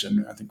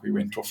question. I think we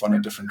went off on a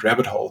different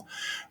rabbit hole.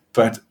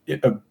 But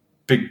a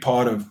big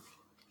part of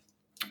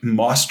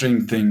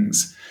mastering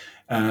things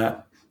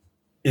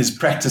is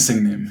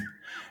practicing them.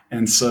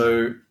 And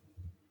so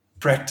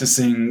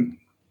practicing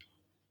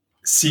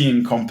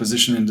seeing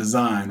composition and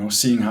design, or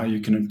seeing how you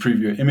can improve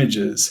your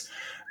images,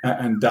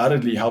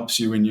 undoubtedly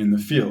helps you when you're in the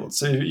field.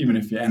 So even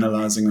if you're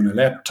analyzing on a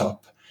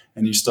laptop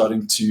and you're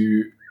starting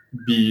to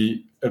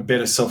be a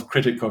better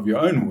self-critic of your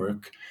own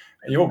work,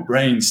 your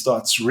brain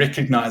starts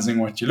recognizing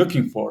what you're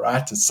looking for,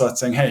 right? It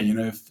starts saying, hey,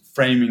 if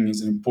framing is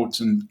an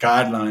important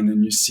guideline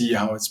and you see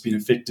how it's been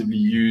effectively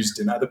used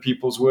in other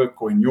people's work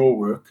or in your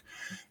work,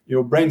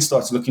 your brain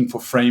starts looking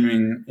for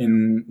framing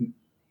in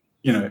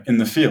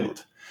the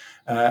field.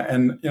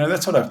 And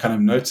that's what I've kind of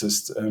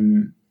noticed.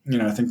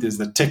 I think there's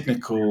the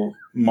technical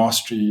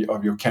mastery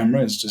of your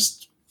camera.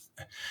 It's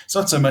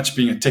not so much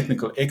being a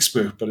technical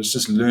expert, but it's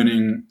just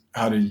learning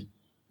how to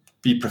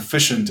be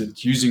proficient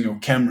at using your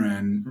camera,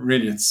 and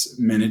really it's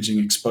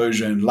managing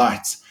exposure and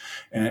light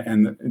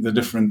and the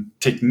different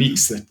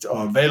techniques that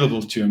are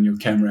available to you on your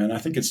camera. And I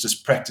think it's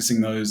just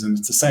practicing those, and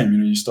it's the same.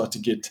 They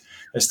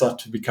start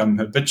to become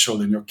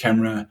habitual, and your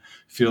camera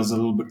feels a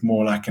little bit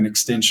more like an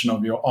extension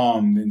of your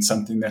arm than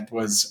something that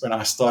was, when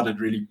I started,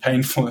 really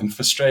painful and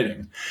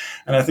frustrating.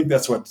 And I think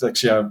that's what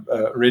actually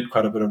I've read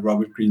quite a bit of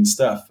Robert Greene's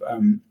stuff.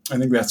 I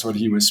think that's what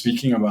he was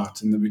speaking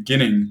about in the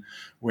beginning,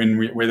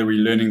 whether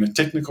we're learning the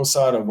technical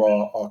side of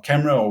our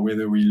camera or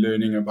whether we're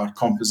learning about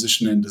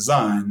composition and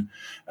design,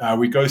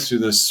 we go through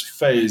this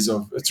phase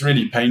of it's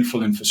really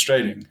painful and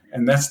frustrating.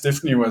 And that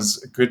definitely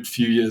was a good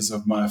few years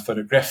of my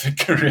photographic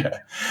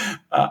career.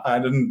 I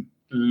didn't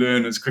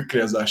learn as quickly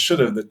as I should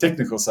have the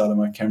technical side of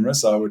my camera,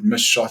 so I would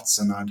miss shots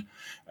and I'd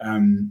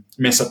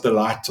mess up the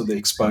light or the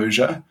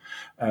exposure.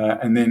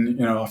 And then,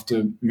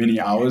 after many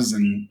hours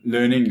and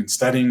learning and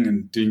studying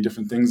and doing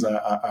different things,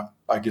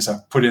 I guess I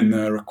put in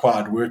the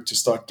required work to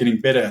start getting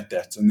better at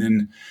that. And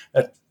then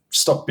that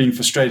stopped being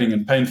frustrating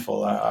and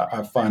painful.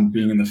 I find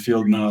being in the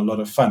field now a lot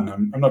of fun.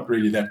 I'm not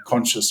really that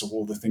conscious of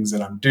all the things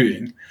that I'm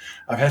doing.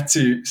 I've had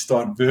to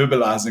start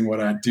verbalizing what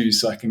I do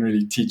so I can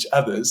really teach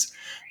others.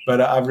 But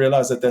I've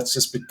realized that that's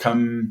just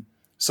become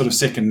sort of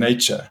second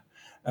nature.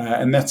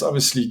 And that's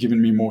obviously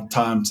given me more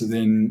time to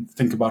then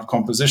think about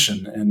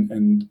composition.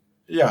 And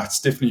it's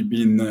definitely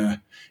been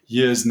the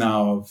years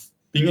now of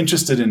being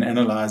interested in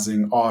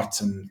analyzing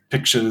art and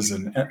pictures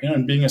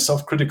and being a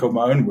self-critic of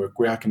my own work,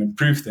 where I can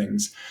improve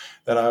things,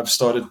 that I've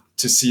started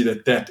to see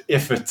that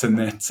effort and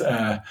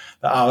that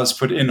the hours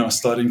put in are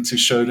starting to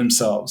show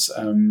themselves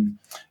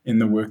in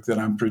the work that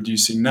I'm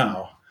producing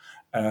now.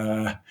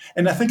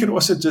 And I think it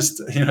also just,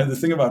 the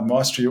thing about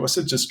mastery, you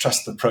also just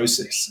trust the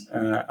process.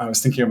 I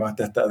was thinking about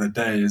that the other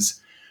day,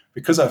 is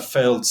because I've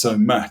failed so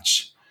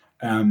much,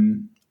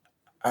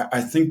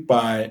 I think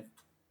by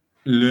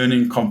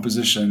learning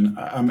composition,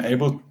 I'm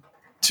able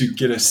to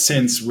get a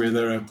sense where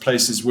there are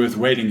places worth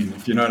waiting in,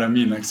 if you know what I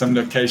mean. Like some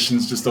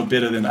locations just are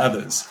better than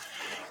others.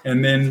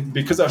 And then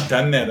because I've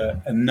done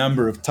that a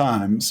number of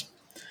times,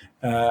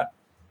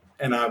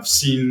 and I've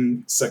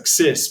seen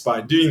success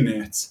by doing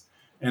that,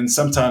 and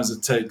sometimes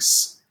it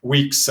takes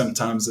weeks,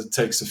 sometimes it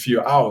takes a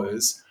few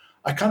hours,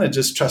 I kind of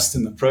just trust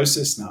in the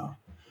process now.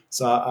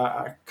 So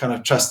I kind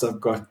of trust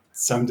I've got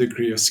some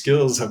degree of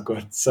skills, I've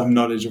got some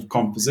knowledge of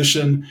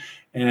composition,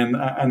 and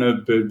I know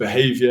bird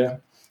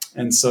behavior.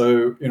 And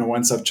so,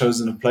 once I've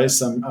chosen a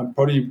place, I'm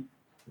probably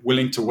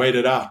willing to wait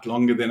it out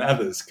longer than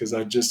others because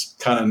I just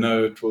kind of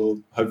know it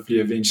will hopefully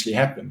eventually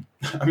happen.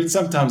 I mean,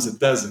 sometimes it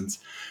doesn't,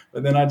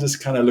 but then I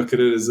just kind of look at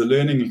it as a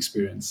learning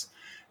experience.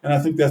 And I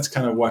think that's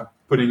kind of what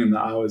putting in the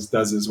hours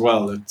does as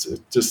well. It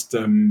just,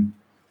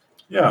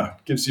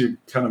 gives you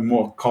kind of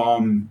more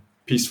calm,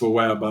 peaceful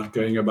way about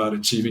going about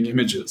achieving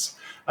images.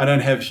 I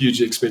don't have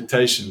huge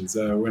expectations.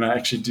 When I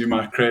actually do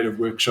my creative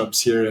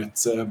workshops here at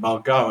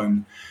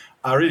Balgowan,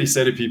 I really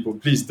say to people,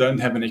 please don't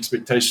have an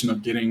expectation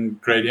of getting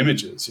great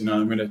images.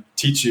 I'm going to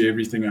teach you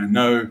everything I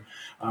know.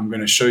 I'm going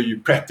to show you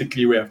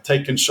practically where I've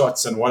taken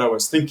shots and what I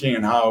was thinking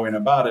and how I went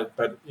about it.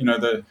 But,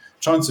 the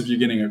chance of you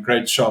getting a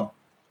great shot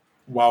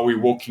while we're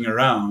walking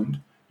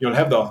around, you'll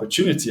have the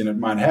opportunity and it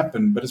might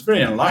happen, but it's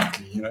very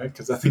unlikely,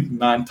 because I think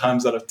 9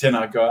 times out of 10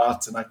 I go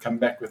out and I come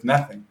back with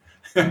nothing.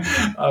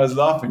 I was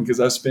laughing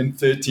because I spent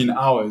 13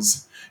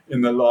 hours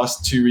in the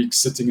last 2 weeks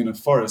sitting in a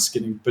forest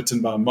getting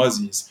bitten by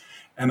mozzies.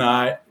 And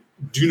I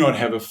do not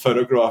have a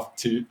photograph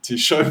to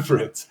show for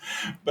it.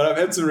 But I've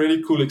had some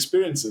really cool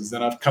experiences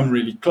and I've come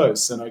really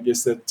close. And I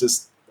guess that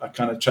just, I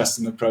kind of trust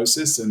in the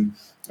process and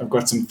I've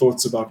got some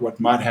thoughts about what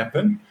might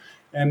happen.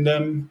 And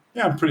I'm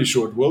pretty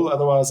sure it will.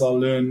 Otherwise, I'll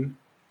learn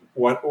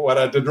what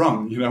I did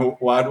wrong,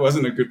 why it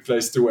wasn't a good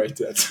place to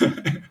wait at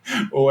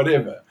or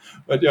whatever.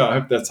 But I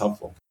hope that's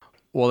helpful.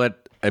 Well,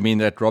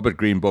 that Robert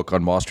Greene book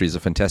on mastery is a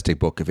fantastic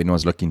book. If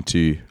anyone's looking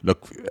to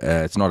look,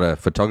 it's not a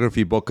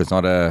photography book, it's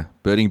not a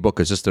birding book,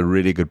 it's just a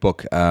really good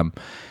book.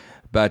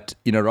 But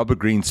Robert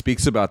Greene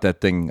speaks about that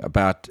thing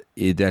about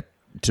that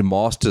to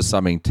master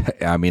something.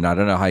 I mean, I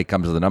don't know how he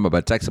comes to the number, but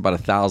it takes about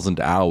 1,000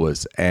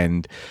 hours.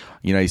 And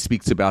he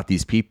speaks about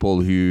these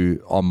people who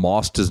are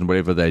masters in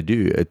whatever they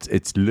do.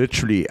 It's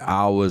literally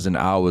hours and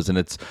hours, and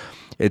it's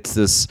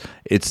this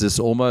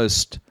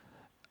almost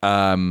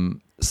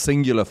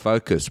singular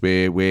focus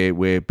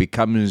where it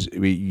becomes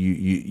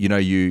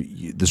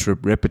this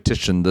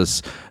repetition,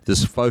 this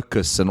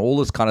focus, and all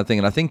this kind of thing.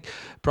 And I think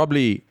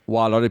probably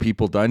why a lot of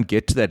people don't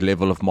get to that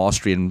level of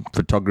mastery in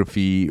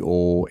photography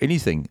or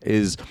anything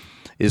is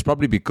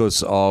probably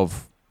because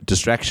of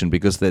distraction,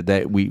 because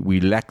that we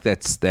lack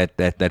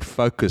that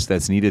focus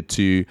that's needed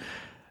to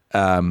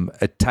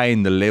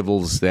attain the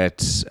levels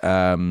that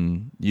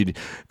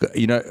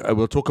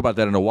we'll talk about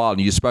that in a while.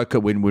 And you spoke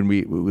when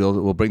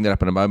we'll bring that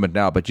up in a moment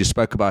now. But you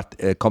spoke about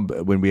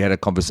when we had a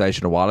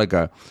conversation a while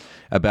ago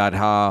about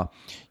how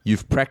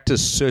you've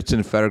practiced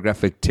certain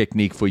photographic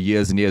technique for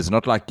years and years.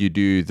 Not like you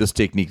do this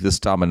technique this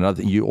time and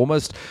another.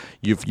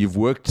 You've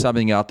worked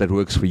something out that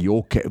works for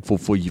your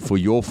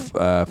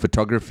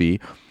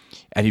photography.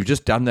 And you've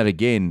just done that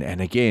again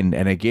and again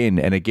and again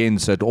and again.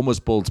 So it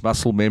almost builds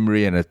muscle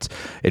memory, and it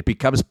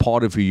becomes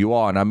part of who you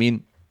are. And I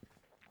mean,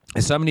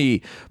 there's so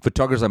many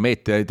photographers I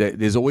met.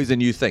 There's always a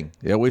new thing.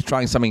 They're always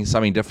trying something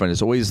different.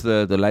 It's always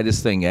the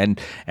latest thing,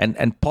 and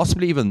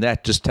possibly even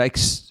that just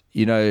takes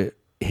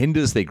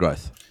hinders their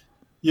growth.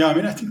 Yeah, I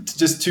mean, I think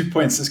just 2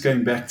 points. Just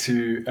going back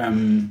to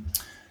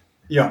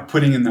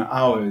putting in the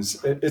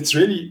hours. It's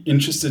really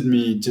interested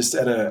me just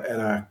at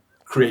a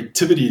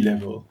creativity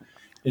level.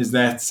 Is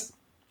that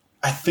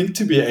I think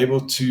to be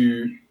able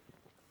to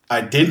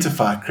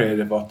identify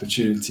creative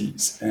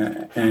opportunities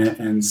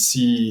and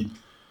see,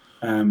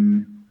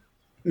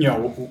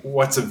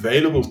 what's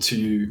available to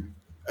you,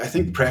 I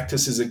think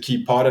practice is a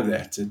key part of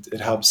that. It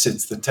helps set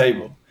the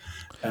table.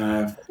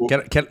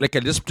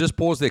 Can just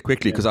pause there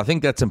quickly, because I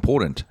think that's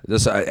important.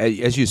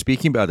 As you're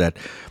speaking about that,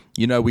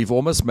 we've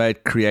almost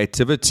made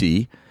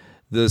creativity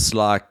this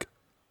like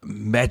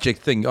magic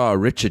thing. Oh,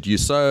 Richard, you're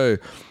so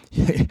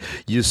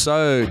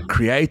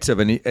creative.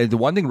 And the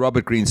one thing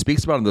Robert Greene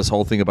speaks about in this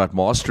whole thing about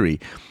mastery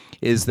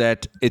is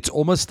that it's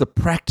almost the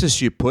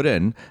practice you put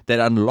in that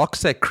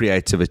unlocks that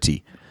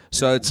creativity.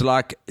 So it's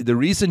like the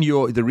reason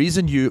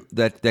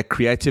that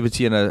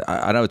creativity, and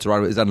I know it's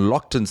right, is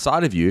unlocked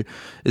inside of you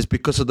is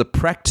because of the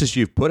practice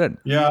you've put in.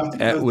 Yeah, I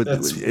think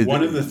that's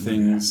one of the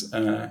things,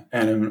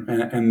 Adam,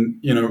 and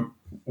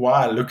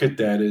why I look at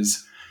that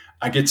is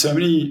I get so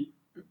many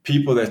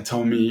people that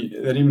tell me,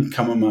 that even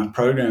come on my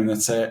program,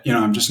 that say,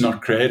 I'm just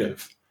not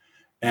creative.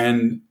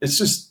 And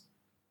it's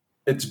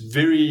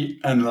very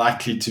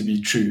unlikely to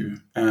be true.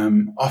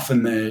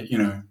 Often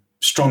they're,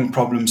 strong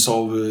problem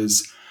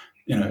solvers,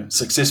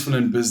 successful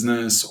in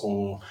business,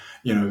 or,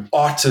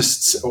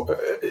 artists, or,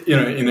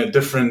 in a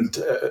different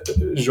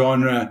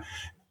genre.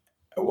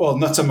 Well,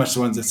 not so much the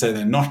ones that say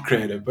they're not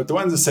creative, but the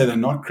ones that say they're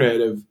not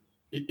creative,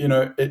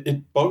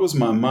 it boggles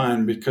my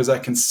mind, because I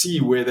can see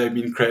where they've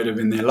been creative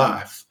in their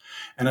life.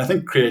 And I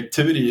think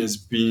creativity has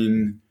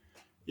been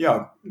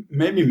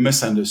maybe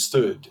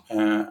misunderstood.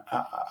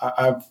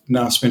 I've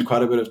now spent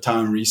quite a bit of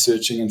time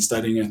researching and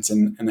studying it,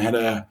 and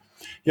had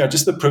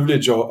just the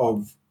privilege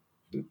of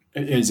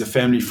he's a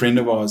family friend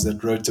of ours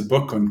that wrote a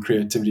book on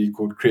creativity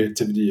called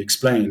Creativity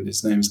Explained.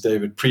 His name is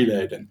David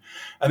Prelade. And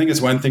I think it's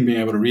one thing being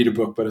able to read a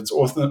book, but it's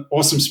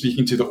awesome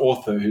speaking to the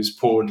author who's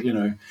poured,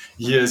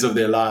 years of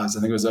their lives. I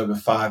think it was over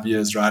 5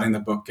 years writing the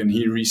book, and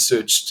he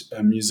researched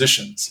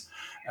musicians.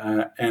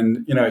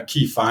 And a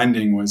key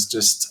finding was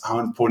just how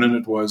important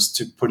it was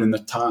to put in the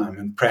time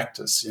and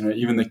practice.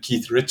 Even the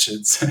Keith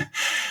Richards,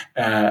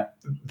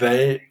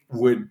 they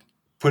would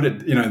put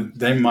it,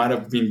 they might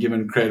have been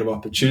given creative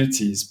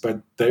opportunities,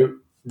 but they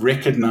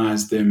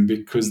recognized them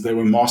because they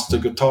were master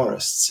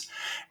guitarists.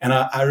 And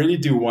I really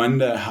do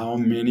wonder how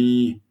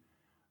many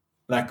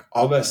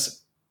of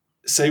us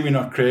say we're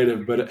not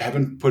creative, but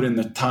haven't put in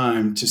the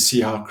time to see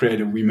how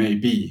creative we may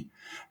be.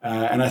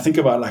 And I think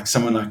about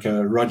someone like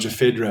Roger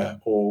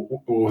Federer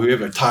or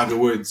whoever, Tiger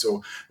Woods,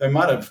 or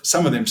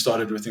some of them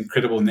started with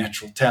incredible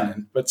natural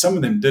talent, but some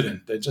of them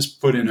didn't. They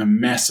just put in a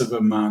massive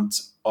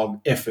amount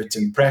of effort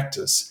and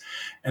practice.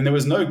 And there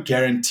was no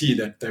guarantee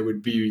that they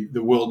would be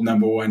the world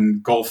number one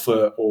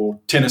golfer or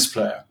tennis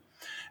player.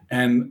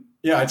 And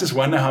I just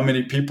wonder how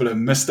many people have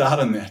missed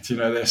out on that.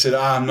 They said,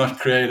 I'm not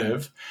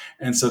creative.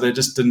 And so they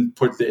just didn't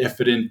put the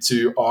effort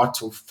into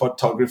art or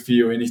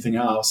photography or anything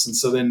else. And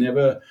so they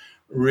never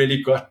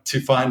really got to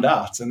find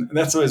out. And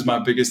that's always my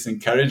biggest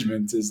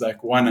encouragement is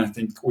one, I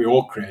think we're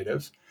all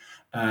creative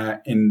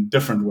in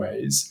different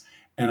ways.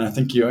 And I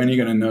think you're only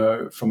going to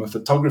know from a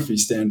photography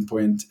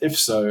standpoint, if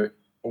so,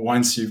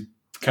 once you've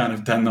kind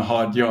of done the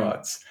hard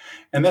yards.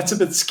 And that's a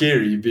bit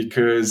scary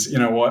because,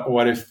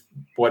 what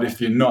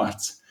if you're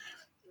not?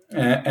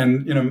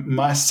 And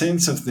my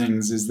sense of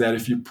things is that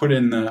if you put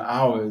in the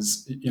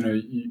hours,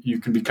 you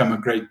can become a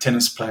great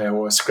tennis player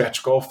or a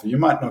scratch golfer. You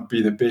might not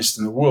be the best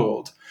in the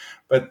world,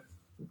 but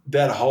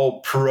that whole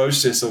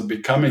process of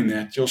becoming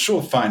that, you'll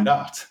sure find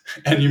out,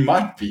 and you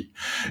might be.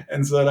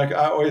 And so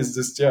I always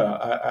just,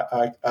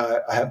 I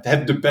have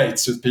had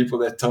debates with people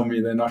that tell me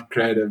they're not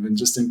creative, and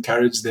just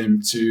encourage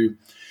them to,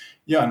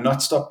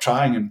 not stop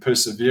trying and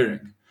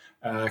persevering.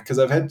 Because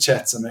I've had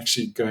chats. I'm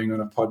actually going on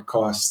a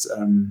podcast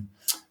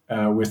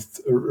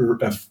with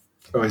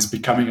he's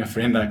becoming a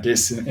friend, I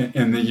guess,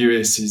 in the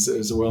US.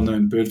 He's a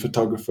well-known bird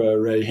photographer,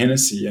 Ray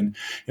Hennessy. And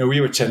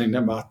we were chatting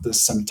about this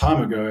some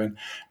time ago. And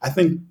I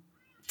think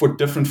for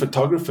different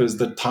photographers,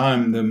 the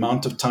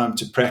amount of time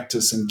to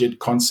practice and get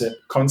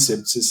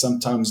concepts is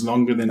sometimes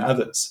longer than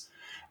others.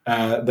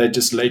 They're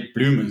just late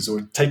bloomers, or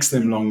it takes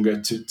them longer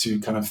to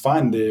kind of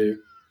find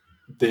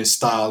their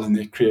style and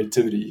their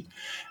creativity.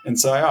 And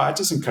so I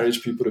just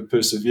encourage people to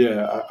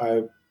persevere.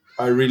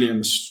 I really am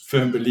a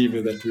firm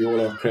believer that we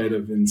all are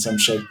creative in some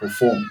shape or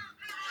form.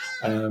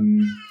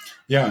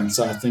 And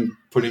so I think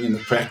putting in the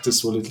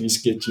practice will at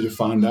least get you to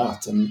find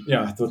out. And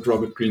I thought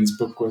Robert Greene's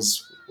book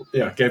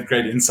gave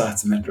great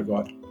insights in that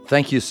regard.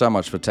 Thank you so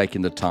much for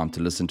taking the time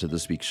to listen to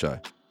this week's show.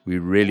 We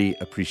really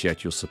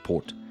appreciate your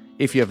support.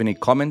 If you have any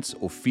comments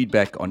or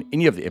feedback on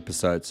any of the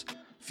episodes,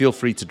 feel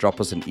free to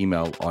drop us an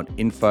email on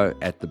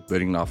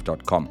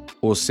info@thebirdinglife.com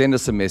or send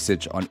us a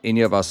message on any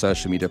of our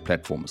social media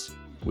platforms.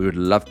 We would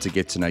love to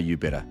get to know you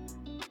better.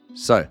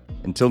 So,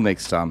 until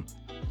next time,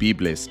 be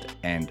blessed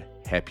and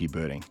happy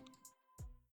birding.